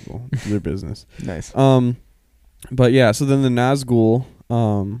fight people. Do their business. Nice. But yeah, so then the Nazgul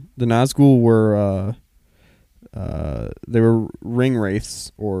were they were ring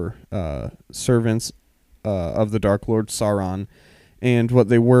wraiths or servants of the Dark Lord Sauron, and what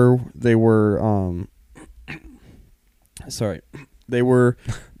they were they were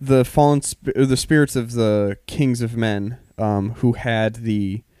the fallen the spirits of the kings of men who had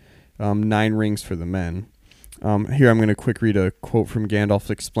the 9 rings for the men. Here I'm going to quick read a quote from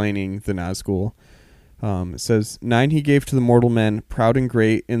Gandalf explaining the Nazgul. It says, 9 he gave to the mortal men, proud and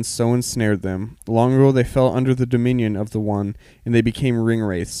great, and so ensnared them. Long ago they fell under the dominion of the One, and they became ring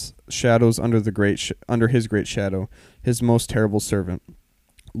wraiths, shadows under the under his great shadow, his most terrible servant.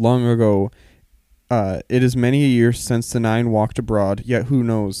 Long ago, it is many a year since the 9 walked abroad, yet who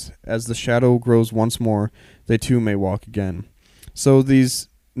knows, as the shadow grows once more, they too may walk again. So these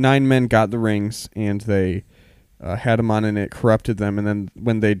 9 men got the rings, and they had them on, and it corrupted them, and then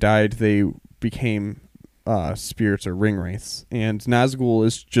when they died, they became spirits or ring wraiths. And Nazgul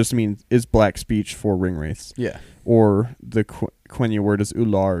is black speech for ring wraiths. Yeah. Or the Quenya word is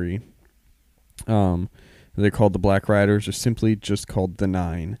Ulari. They're called the Black Riders, or simply just called the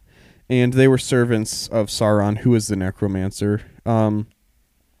 9. And they were servants of Sauron, who is the necromancer. And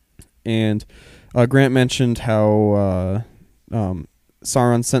Grant mentioned how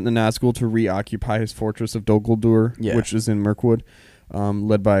Sauron sent the Nazgul to reoccupy his fortress of Dol Guldur, which is in Mirkwood,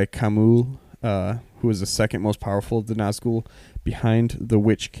 led by Kamul, who is the second most powerful of the Nazgul, behind the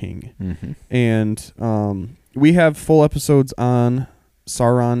Witch King. Mm-hmm. And we have full episodes on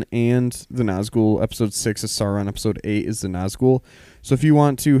Sauron and the Nazgul. Episode 6 is Sauron. Episode 8 is the Nazgul. So if you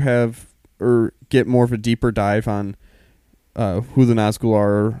want to have or get more of a deeper dive on who the Nazgul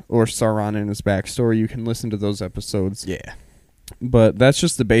are or Sauron and his backstory, you can listen to those episodes. Yeah. But that's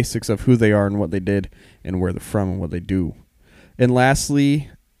just the basics of who they are and what they did and where they're from and what they do. And lastly,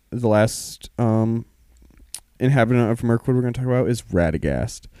 the last inhabitant of Mirkwood we're going to talk about is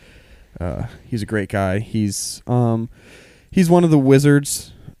Radagast. He's a great guy. He's one of the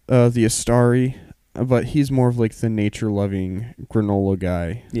wizards, the Astari, but he's more of like the nature-loving granola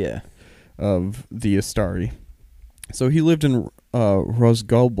guy. Yeah. Of the Astari. So he lived in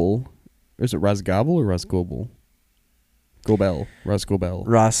Rosgobel. Is it Rosgobel or Rosgobel? Rosgobel.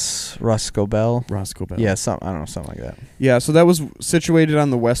 Rosgobel. Yeah, I don't know, something like that. Yeah, so that was situated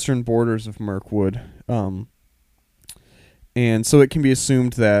on the western borders of Mirkwood. And so it can be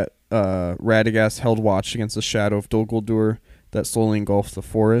assumed that Radagast held watch against the shadow of Dol Guldur that slowly engulfed the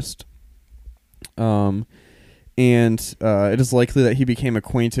forest. And it is likely that he became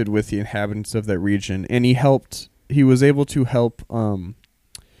acquainted with the inhabitants of that region, and he was able to help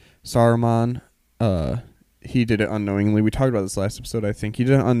Saruman. He did it unknowingly. We talked about this last episode, I think. He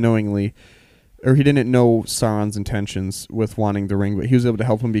did it unknowingly, or he didn't know Sauron's intentions with wanting the ring, but he was able to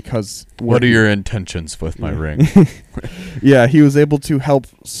help him because... What are your intentions with my ring? Yeah, he was able to help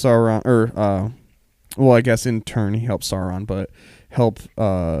Sauron, or... well, I guess in turn he helped Sauron, but help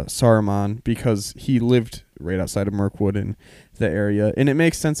Saruman because he lived right outside of Mirkwood in the area. And it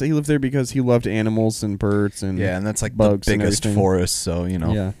makes sense that he lived there because he loved animals and birds and yeah, and that's like bugs the biggest forest, so,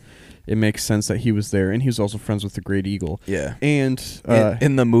 Yeah. It makes sense that he was there, and he was also friends with the Great Eagle. Yeah. And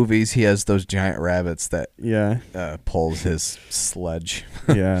in the movies, he has those giant rabbits that pulls his sledge.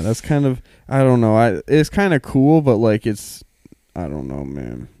 Yeah, that's kind of, I don't know. It's kind of cool, but like I don't know,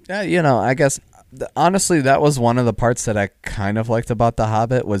 man. Yeah, I guess, honestly, that was one of the parts that I kind of liked about The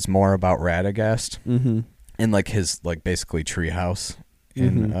Hobbit was more about Radagast. Mm-hmm. And like his, like basically treehouse.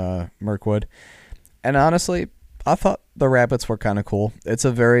 in Mirkwood. And honestly, I thought the rabbits were kind of cool.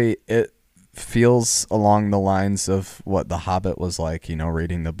 It feels along the lines of what The Hobbit was like,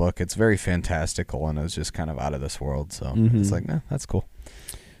 reading the book. It's very fantastical, and it's just kind of out of this world. So it's like, that's cool.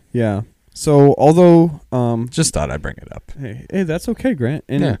 Yeah. So although just thought I'd bring it up. Hey, that's okay, Grant.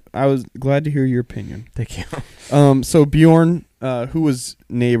 And I was glad to hear your opinion. Thank you. So Bjorn, who was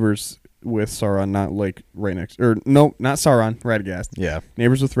neighbors with Sauron, not like right next, or no, not Sauron, Radagast. Yeah.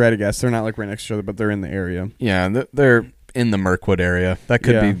 Neighbors with Radagast. They're not like right next to each other, but they're in the area. Yeah, they're in the Mirkwood area. That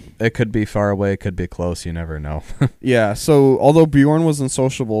could be far away, it could be close, you never know. Yeah, so although Bjorn was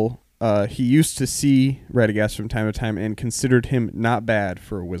unsociable, he used to see Radagast from time to time and considered him not bad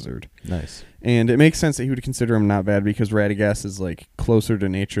for a wizard. Nice. And it makes sense that he would consider him not bad because Radagast is like closer to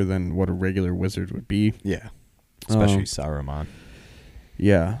nature than what a regular wizard would be. Yeah. Especially Saruman.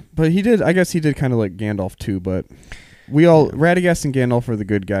 Yeah. But he did kind of like Gandalf too, but Radagast and Gandalf are the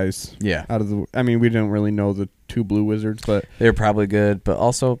good guys. Yeah. We didn't really know the two blue wizards, but they're probably good, but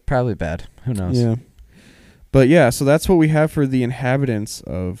also probably bad. Who knows? Yeah. But yeah, so that's what we have for the inhabitants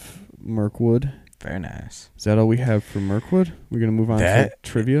of Mirkwood. Very nice. Is that all we have for Mirkwood? We're going to move on to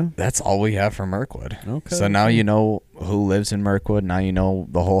trivia? That's all we have for Mirkwood. Okay. So now you know who lives in Mirkwood. Now you know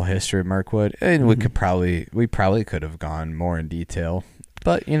the whole history of Mirkwood. And we probably could have gone more in detail.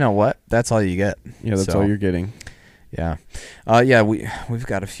 But you know what? That's all you get. Yeah, that's all you're getting. Yeah. We've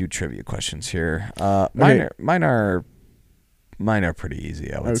got a few trivia questions here. Okay. Mine are pretty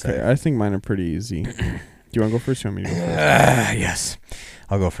easy, I would say. Okay, I think mine are pretty easy. Do you want to go first or you want me to go first? Yes.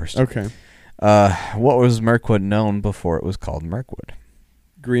 I'll go first. Okay. What was Mirkwood known before it was called Mirkwood?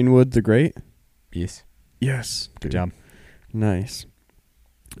 Greenwood the Great? Yes. Yes. Good job. Nice.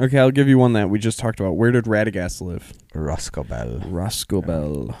 Okay, I'll give you one that we just talked about. Where did Radagast live? Roscoebel.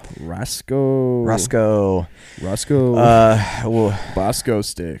 Bosco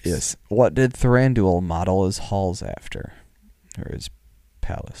sticks. Yes. What did Thranduil model his halls after? Or his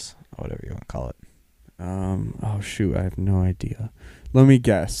palace, or whatever you want to call it. Oh shoot, I have no idea. Let me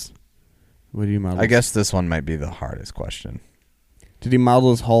guess. What do you model? I guess this one might be the hardest question. Did he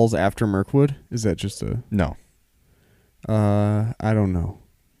model his halls after Mirkwood? Is that just a... No. I don't know.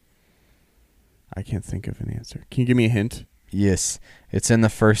 I can't think of an answer. Can you give me a hint? Yes. It's in the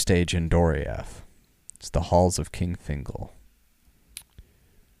first age in Doriath. It's the halls of King Fingal.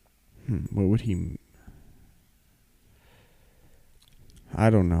 What would he... I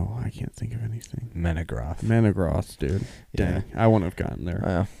don't know. I can't think of anything. Menegroth, dude. Yeah. Dang. I wouldn't have gotten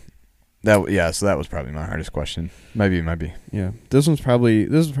there. So that was probably my hardest question. Maybe. Yeah. This is probably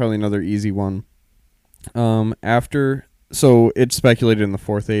another easy one. So it's speculated in the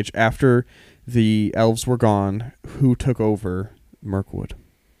Fourth Age. After the elves were gone, who took over Mirkwood?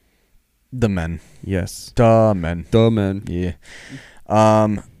 The men. Yes. The men. Yeah.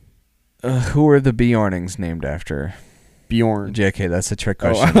 Who are the Bjornings named after? Bjorn. JK, that's a trick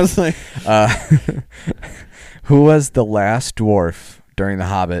question. I was like... who was the last dwarf during The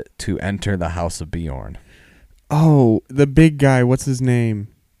Hobbit to enter the House of Bjorn? Oh, the big guy. What's his name?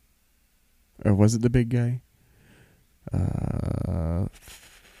 Or was it the big guy?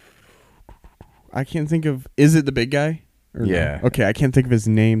 I can't think of... Is it the big guy? Yeah. No? Okay, I can't think of his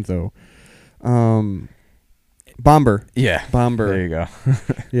name, though. Bomber. Yeah. Bomber. There you go.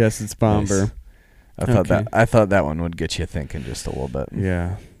 Yes, it's Bomber. Nice. I thought that one would get you thinking just a little bit.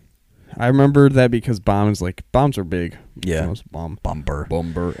 Yeah. I remember that because bombs are big. Yeah. Bomber.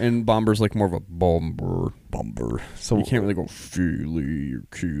 And Bomber's like more of a bomber. So you can't really go feely or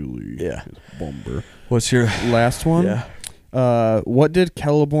keely. Yeah. It's Bomber. What's your last one? Yeah. What did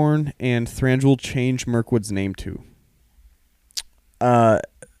Celeborn and Thranduil change Mirkwood's name to?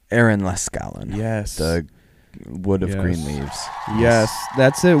 Aaron Lescallan. Yes. The Wood of Green Leaves. Yes.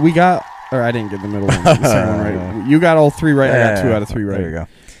 That's it. We got... Or I didn't get the middle one. The second one right. You got all three right. I got 2 out of 3 right. There you go.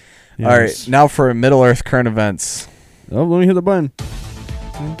 Yes. All right. Now for Middle Earth current events. Oh, let me hit the button.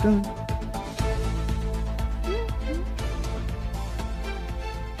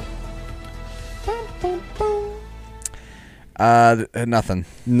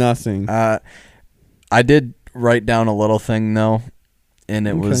 Nothing. I did write down a little thing though, and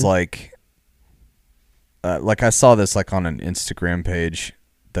it was like I saw this like on an Instagram page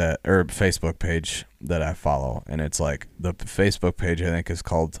or Facebook page that I follow, and it's like the Facebook page I think is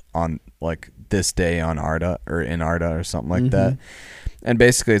called on like this day on Arda or in Arda or something like that. And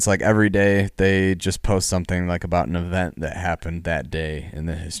basically it's like every day they just post something like about an event that happened that day in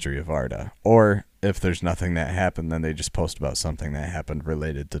the history of Arda. Or if there's nothing that happened, then they just post about something that happened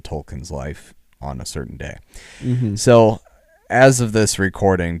related to Tolkien's life on a certain day. So as of this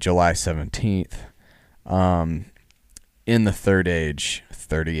recording, July 17th, in the Third Age,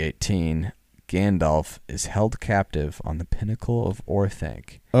 3018, Gandalf is held captive on the pinnacle of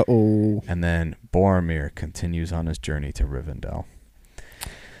Orthanc. Uh-oh. And then Boromir continues on his journey to Rivendell.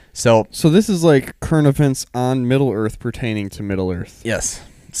 So this is like current events on Middle-earth pertaining to Middle-earth. yes.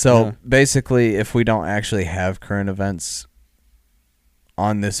 So basically, if we don't actually have current events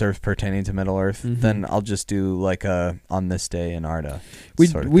on this Earth pertaining to Middle-earth, then I'll just do like a on this day in Arda. We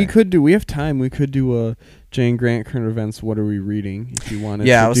have time. We could do a Jane Grant current events. What are we reading? If you wanted.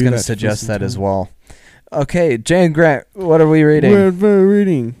 Yeah, I was going to suggest that as well. Okay, Jane Grant. What are we reading? We're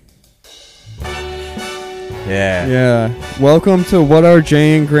reading. Yeah. Yeah. Welcome to What Are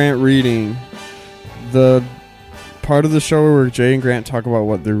Jay and Grant Reading? The part of the show where Jay and Grant talk about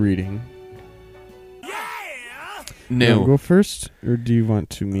what they're reading. New. You wanna go first, or do you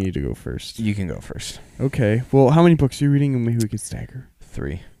want me to go first? You can go first. Okay. Well, how many books are you reading, and maybe we could stagger?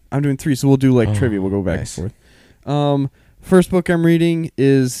 3. I'm doing 3, so we'll do like trivia. We'll go back nice. and forth. First book I'm reading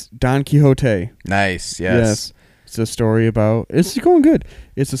is Don Quixote. Nice. Yes. It's a story about. It's going good.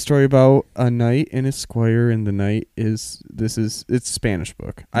 It's a story about a knight and a squire, and the knight is. It's a Spanish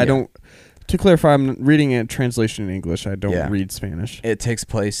book. I don't. To clarify, I'm reading a translation in English. I don't read Spanish. It takes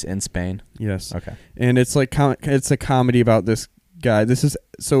place in Spain. Yes. Okay. And it's like it's a comedy about this guy. This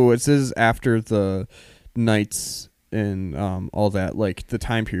is after the knights and all that, like the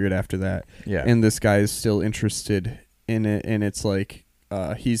time period after that. Yeah. And this guy is still interested in it, and it's like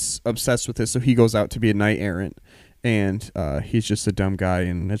he's obsessed with it, so he goes out to be a knight errant. And he's just a dumb guy,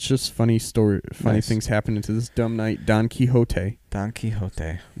 and it's just funny things happening to this dumb knight, Don Quixote. Don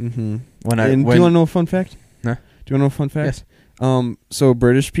Quixote. Mm-hmm. Do you want to know a fun fact? No. Do you want to know a fun fact? Yes. So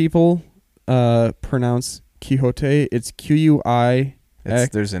British people pronounce Quixote. It's Q-U-I.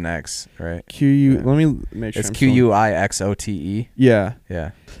 There's an X, right? Let me make sure. It's Quixote. Yeah.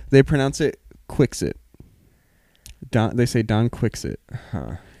 Yeah. They pronounce it Quixit. They say Don Quixit.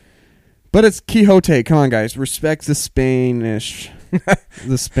 Huh. But it's Quixote. Come on, guys. Respect the Spanish.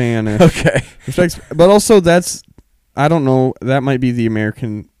 The Spanish. Okay. But also, I don't know. That might be the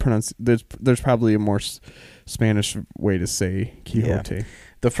American pronunciation. There's probably a more Spanish way to say Quixote. Yeah.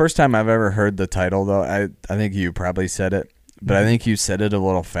 The first time I've ever heard the title, though, I think you probably said it. But I think you said it a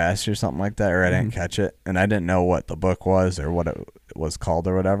little fast or something like that, or I didn't catch it. And I didn't know what the book was or what it was called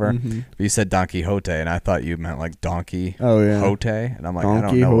or whatever. But you said Don Quixote, and I thought you meant like donkey. Oh, yeah. Hote. And I'm like, Don I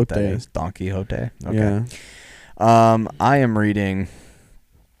don't know what that Quixote. is. Don Quixote. Okay. Yeah. I am reading,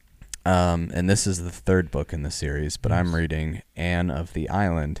 and this is the 3rd book in the series, but I'm reading Anne of the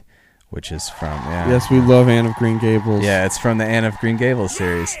Island, which is from... Yeah, yes, we love Anne of Green Gables. Yeah, it's from the Anne of Green Gables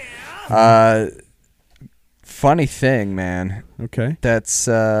series. Funny thing, man. Okay. That's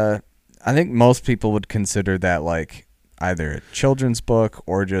I think most people would consider that like either a children's book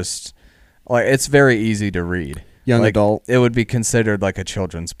or just like it's very easy to read. Young adult. It would be considered like a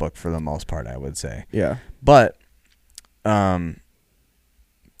children's book for the most part, I would say. Yeah. But the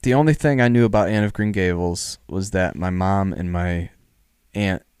only thing I knew about Anne of Green Gables was that my mom and my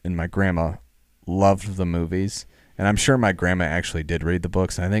aunt and my grandma loved the movies. And I'm sure my grandma actually did read the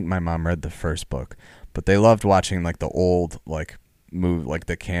books. And I think my mom read the first book. But they loved watching like the old like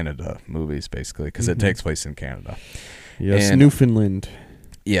the Canada movies basically because it takes place in Canada. Yes, and, Newfoundland.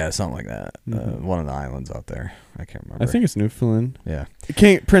 Yeah, something like that. One of the islands out there. I can't remember. I think it's Newfoundland. Yeah.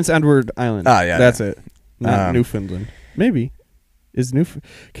 Prince Edward Island. Ah, yeah. That's it. Not Newfoundland. Maybe. Is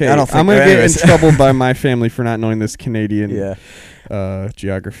Okay, I don't think I'm going to get in trouble by my family for not knowing this Canadian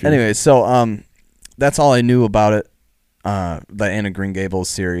geography. Anyway, so that's all I knew about it, the Anne of Green Gables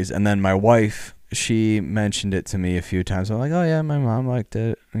series. And then my wife... she mentioned it to me a few times. I'm like, oh yeah, my mom liked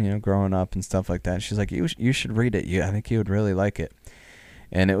it, growing up and stuff like that. And she's like, you should read it. I think you would really like it.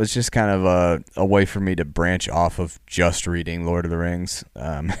 And it was just kind of a way for me to branch off of just reading Lord of the Rings.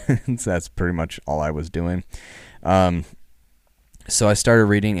 So that's pretty much all I was doing. So I started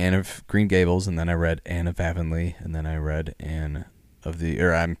reading Anne of Green Gables, and then I read Anne of Avonlea, and then I read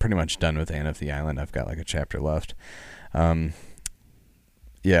I'm pretty much done with Anne of the Island. I've got like a chapter left.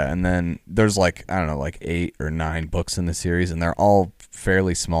 Yeah, and then there's like 8 or 9 books in the series, and they're all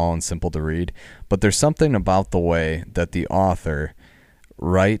fairly small and simple to read. But there's something about the way that the author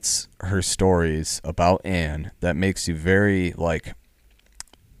writes her stories about Anne that makes you very like,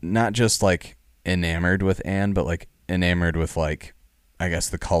 not just like enamored with Anne, but like enamored with like, I guess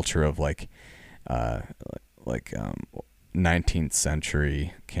the culture of like 19th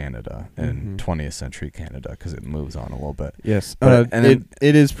century Canada and 20th century Canada because it moves on a little bit. Yes.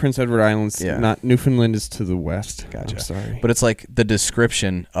 It is Prince Edward Islands. Yeah. Not Newfoundland is to the west. Gotcha. I'm sorry. But it's like the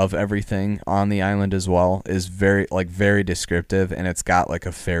description of everything on the island as well is very descriptive, and it's got like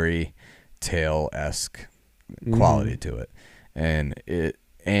a fairy tale-esque quality to it. And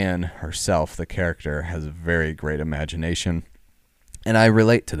Anne herself, the character, has a very great imagination. And I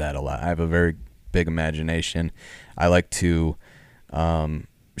relate to that a lot. I have a very big imagination. I like to,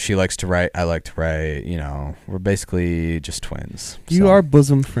 she likes to write. I like to write. We're basically just twins. You are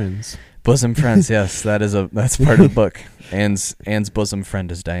bosom friends. Bosom friends, yes. That's part of the book. Anne's bosom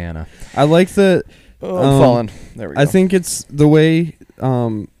friend is Diana. I like the. Oh, I'm falling. There we go. I think it's the way.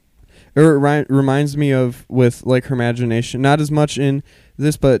 It reminds me of with like her imagination. Not as much in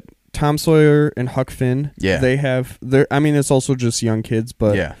this, but Tom Sawyer and Huck Finn. Yeah. They have their. I mean, it's also just young kids,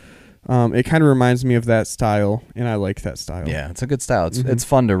 but yeah. It kind of reminds me of that style, and I like that style. Yeah, it's a good style. It's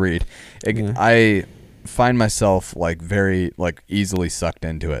fun to read. I find myself like very like easily sucked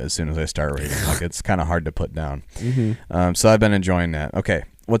into it as soon as I start reading. Like it's kind of hard to put down. So I've been enjoying that. Okay,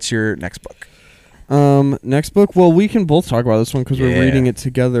 what's your next book? Next book. Well, we can both talk about this one because we're reading it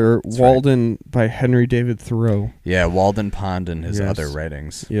together. That's Walden by Henry David Thoreau. Yeah, Walden Pond and his other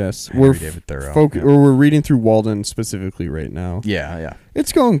writings. Yes, Henry David Thoreau. We're reading through Walden specifically right now. Yeah.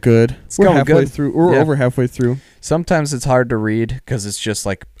 It's going good. We're halfway through. We're over halfway through. Sometimes it's hard to read because it's just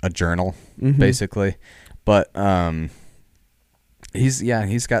like a journal, basically. But he's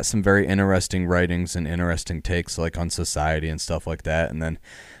got some very interesting writings and interesting takes like on society and stuff like that. And then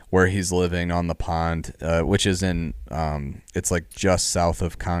where he's living on the pond, which is in, it's like just south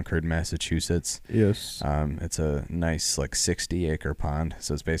of Concord, Massachusetts. Yes. It's a nice like 60-acre pond.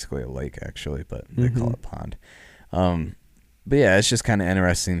 So it's basically a lake actually, but they call it pond. But yeah, it's just kind of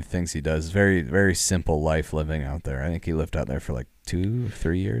interesting the things he does. Very, very simple life living out there. I think he lived out there for like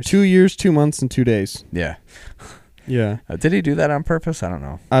 2-3 years. 2 years, 2 months, and 2 days. Yeah. Yeah. Did he do that on purpose? I don't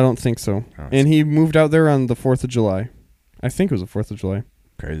know. I don't think so. And he moved out there on the 4th of July. I think it was the 4th of July.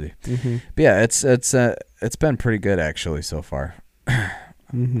 Crazy. But yeah, it's been pretty good actually so far. I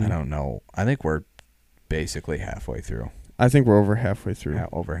don't know. I think we're basically halfway through. I think we're over halfway through. Yeah,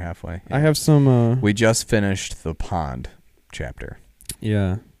 over halfway. Yeah. I have some. We just finished the pond chapter.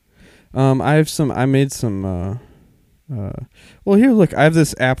 Yeah. I made some. Well, here, look. I have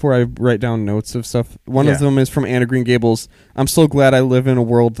this app where I write down notes of stuff. One of them is from Anne of Green Gables. I'm so glad I live in a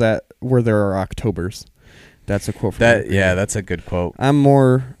world where there are Octobers. That's a quote from that. Yeah, that's a good quote. I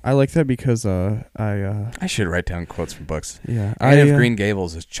like that because I should write down quotes from books. Yeah, Anne of Green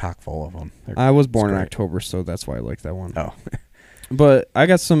Gables is chock full of them. I was born in October, so that's why I like that one. Oh. But I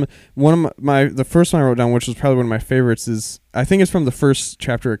got the first one I wrote down, which was probably one of my favorites, is I think it's from the first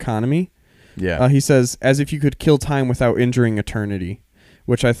chapter, Economy. Yeah. He says, as if you could kill time without injuring eternity,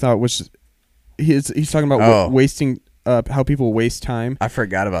 which I thought was, he's talking about wasting, how people waste time. I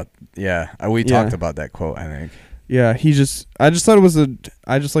forgot about, we talked about that quote, I think. Yeah, I just thought it was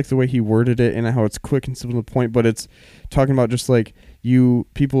I just like the way he worded it and how it's quick and simple to the point, but it's talking about just like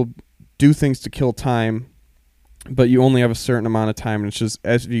people do things to kill time, but you only have a certain amount of time, and it's just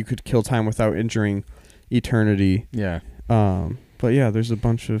as if you could kill time without injuring eternity. Yeah. But yeah, there's a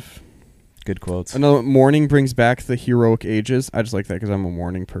bunch of good quotes. Another, mourning brings back the heroic ages. I just like that because I'm a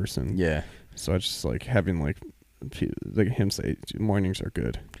mourning person. Yeah. So I just like having like him say mornings are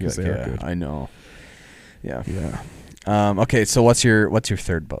good because they are good. I know. Yeah. Yeah. Okay, so what's your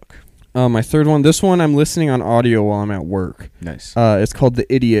third book? My third one. This one I'm listening on audio while I'm at work. Nice. It's called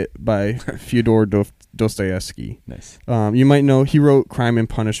The Idiot by Fyodor Dostoevsky. Nice. You might know he wrote Crime and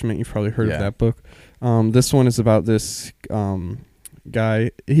Punishment. You've probably heard of that book. This one is about this guy.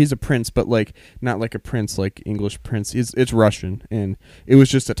 He's a prince, but like not like a prince, like English prince. It's Russian, and it was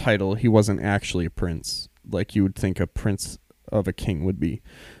just a title. He wasn't actually a prince, like you would think a prince of a king would be.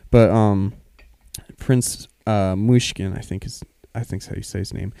 But Prince Mushkin, I think's how you say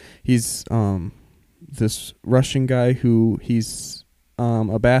his name. He's this Russian guy who he's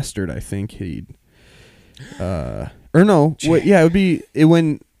a bastard. I think he's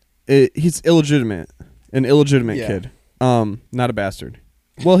illegitimate, an illegitimate kid. Not a bastard.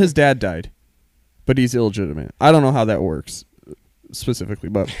 Well, his dad died, but he's illegitimate. I don't know how that works specifically,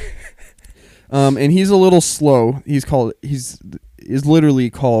 but and he's a little slow. Is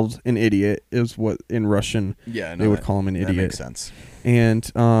literally called an idiot, is what in Russian they would call him an idiot. That makes sense.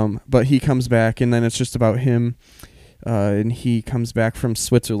 And but he comes back, and then it's just about him, and he comes back from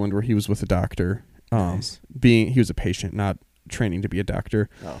Switzerland where he was with a doctor. Nice. He was a patient, not training to be a doctor.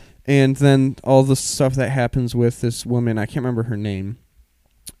 Oh. And then all the stuff that happens with this woman, I can't remember her name,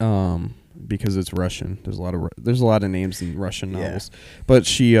 because it's Russian. There's a lot of names in Russian novels, but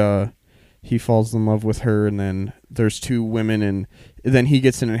he falls in love with her, and then there's two women, and then he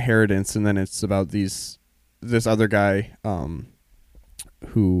gets an inheritance, and then it's about this other guy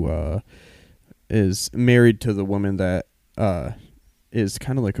who is married to the woman that is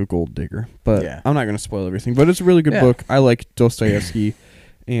kind of like a gold digger. But Yeah. I'm not going to spoil everything. But it's a really good book. I like Dostoevsky,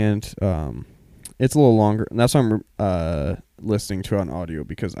 and it's a little longer. And that's why I'm listening to it on audio,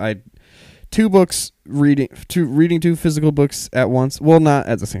 because reading two physical books at once. Well, not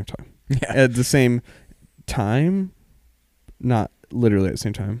at the same time. Yeah. At the same time, not literally at the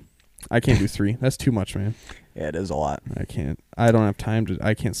same time. I can't do 3. That's too much, man. Yeah, it is a lot. I can't. I don't have time to.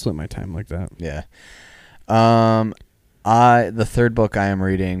 I can't split my time like that. Yeah. The third book I am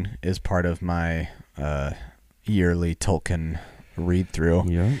reading is part of my yearly Tolkien read through.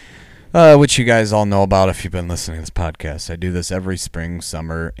 Yeah. Which you guys all know about if you've been listening to this podcast. I do this every spring,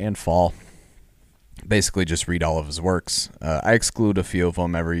 summer, and fall. Basically just read all of his works. I exclude a few of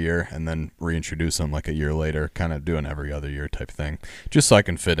them every year and then reintroduce them like a year later, kind of doing every other year type thing, just so I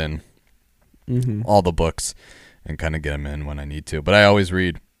can fit in all the books and kind of get them in when I need to. But I always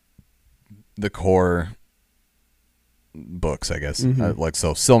read the core books, I guess. So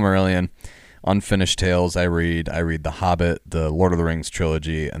Silmarillion, Unfinished Tales, I read The Hobbit, the Lord of the Rings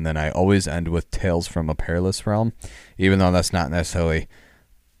trilogy, and then I always end with Tales from a Perilous Realm, even though that's not necessarily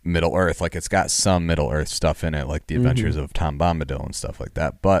Middle Earth. Like, it's got some Middle Earth stuff in it, like the adventures of Tom Bombadil and stuff like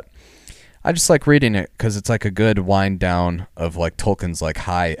that. But I just like reading it because it's like a good wind down of like Tolkien's like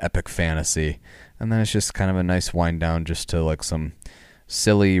high epic fantasy, and then it's just kind of a nice wind down just to like some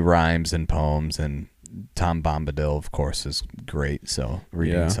silly rhymes and poems. And Tom Bombadil, of course, is great. So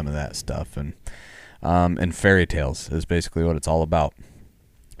reading some of that stuff and fairy tales is basically what it's all about.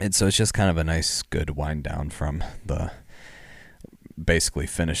 And so it's just kind of a nice, good wind down from the basically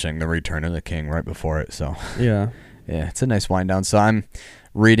finishing the Return of the King right before it. So yeah, it's a nice wind down. So I'm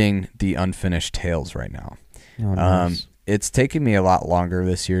reading the Unfinished Tales right now. Oh, nice. It's taken me a lot longer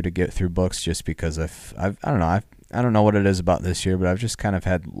this year to get through books, just because I don't know what it is about this year, but I've just kind of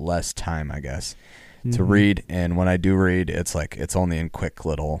had less time, I guess, to read. And when I do read, it's like it's only in quick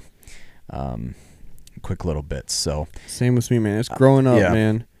little bits. So same with me, man. It's growing up,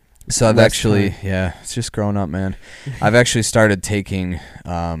 man. So I've actually, it's just growing up, man. I've actually started taking,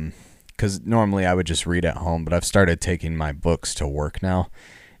 because normally I would just read at home, but I've started taking my books to work now.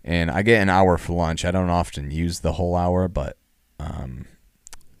 And I get an hour for lunch. I don't often use the whole hour, but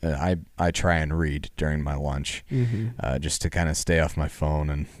I try and read during my lunch, just to kind of stay off my phone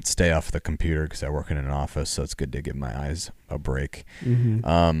and stay off the computer, because I work in an office, so it's good to give my eyes a break.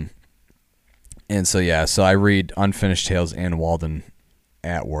 And so I read Unfinished Tales and Walden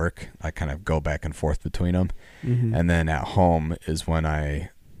at work. I kind of go back and forth between them. And then at home is when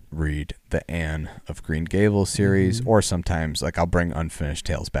I read the Anne of Green Gables series, or sometimes like I'll bring Unfinished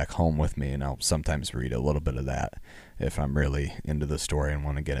Tales back home with me, and I'll sometimes read a little bit of that if I'm really into the story and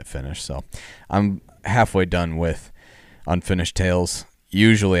want to get it finished. So I'm halfway done with Unfinished Tales.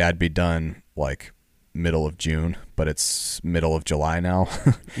 Usually I'd be done like middle of June, but it's middle of July now.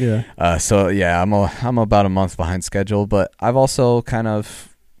 I'm about a month behind schedule, but I've also kind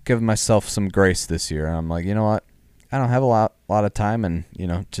of given myself some grace this year. I'm like, you know what? I don't have a lot of time, and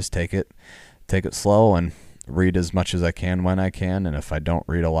just take it slow and read as much as I can when I can. And if I don't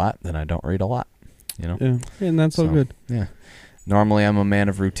read a lot, then I don't read a lot. And that's all good. Yeah. Normally I'm a man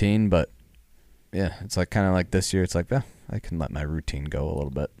of routine, but it's like kind of like this year. It's like, I can let my routine go a little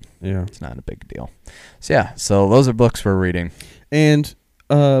bit. Yeah, it's not a big deal. So those are books we're reading, and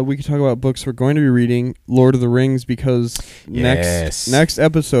we could talk about books we're going to be reading. Lord of the Rings, because next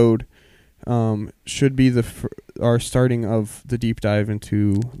episode should be our starting of the deep dive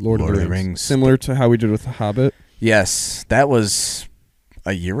into Lord of the Rings, similar to how we did with The Hobbit. Yes, that was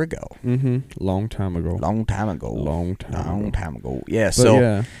a year ago. Long time ago. Yeah.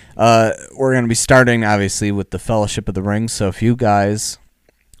 We're going to be starting obviously with the Fellowship of the Ring. So if you guys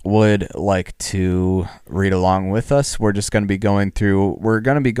would like to read along with us, we're going to be going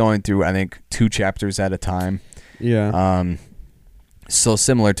through, I think 2 chapters at a time. Yeah. So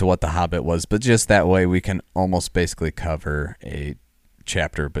similar to what The Hobbit was, but just that way we can almost basically cover a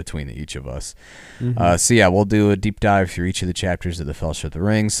chapter between each of us. We'll do a deep dive through each of the chapters of the Fellowship of the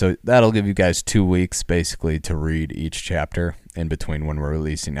Ring. So that'll give you guys 2 weeks basically to read each chapter in between when we're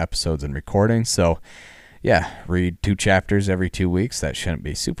releasing episodes and recording. So read 2 chapters every 2 weeks. That shouldn't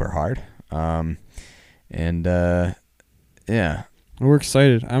be super hard. We're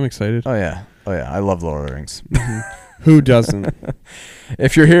excited. I'm excited. Oh yeah. I love Lord of the Rings. Who doesn't?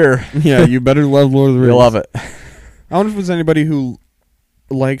 If you're here, you better love Lord of the Rings. You'll love it. I wonder if there's anybody who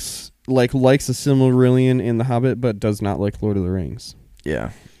likes a Silmarillion in The Hobbit but does not like Lord of the Rings. Yeah.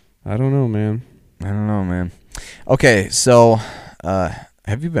 I don't know, man. Okay, so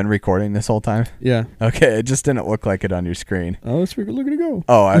Have you been recording this whole time? Yeah. Okay, it just didn't look like it on your screen. Oh, it's look at it go.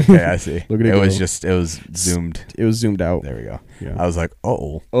 Oh, okay, I see. Look at it it was go. it was zoomed. It was zoomed out. There we go. Yeah. I was like,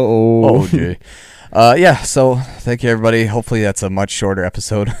 oh. Oh, gee. Yeah, so thank you, everybody. Hopefully that's a much shorter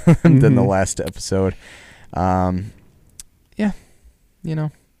episode than the last episode. Yeah, you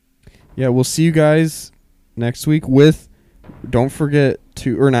know. Yeah, we'll see you guys next week with... Don't forget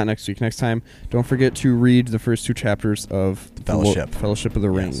to... Or not next week, next time. Don't forget to read the first 2 chapters of Fellowship. Fellowship of the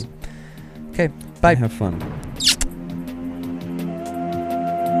Ring. Yes. Okay, bye. Have fun.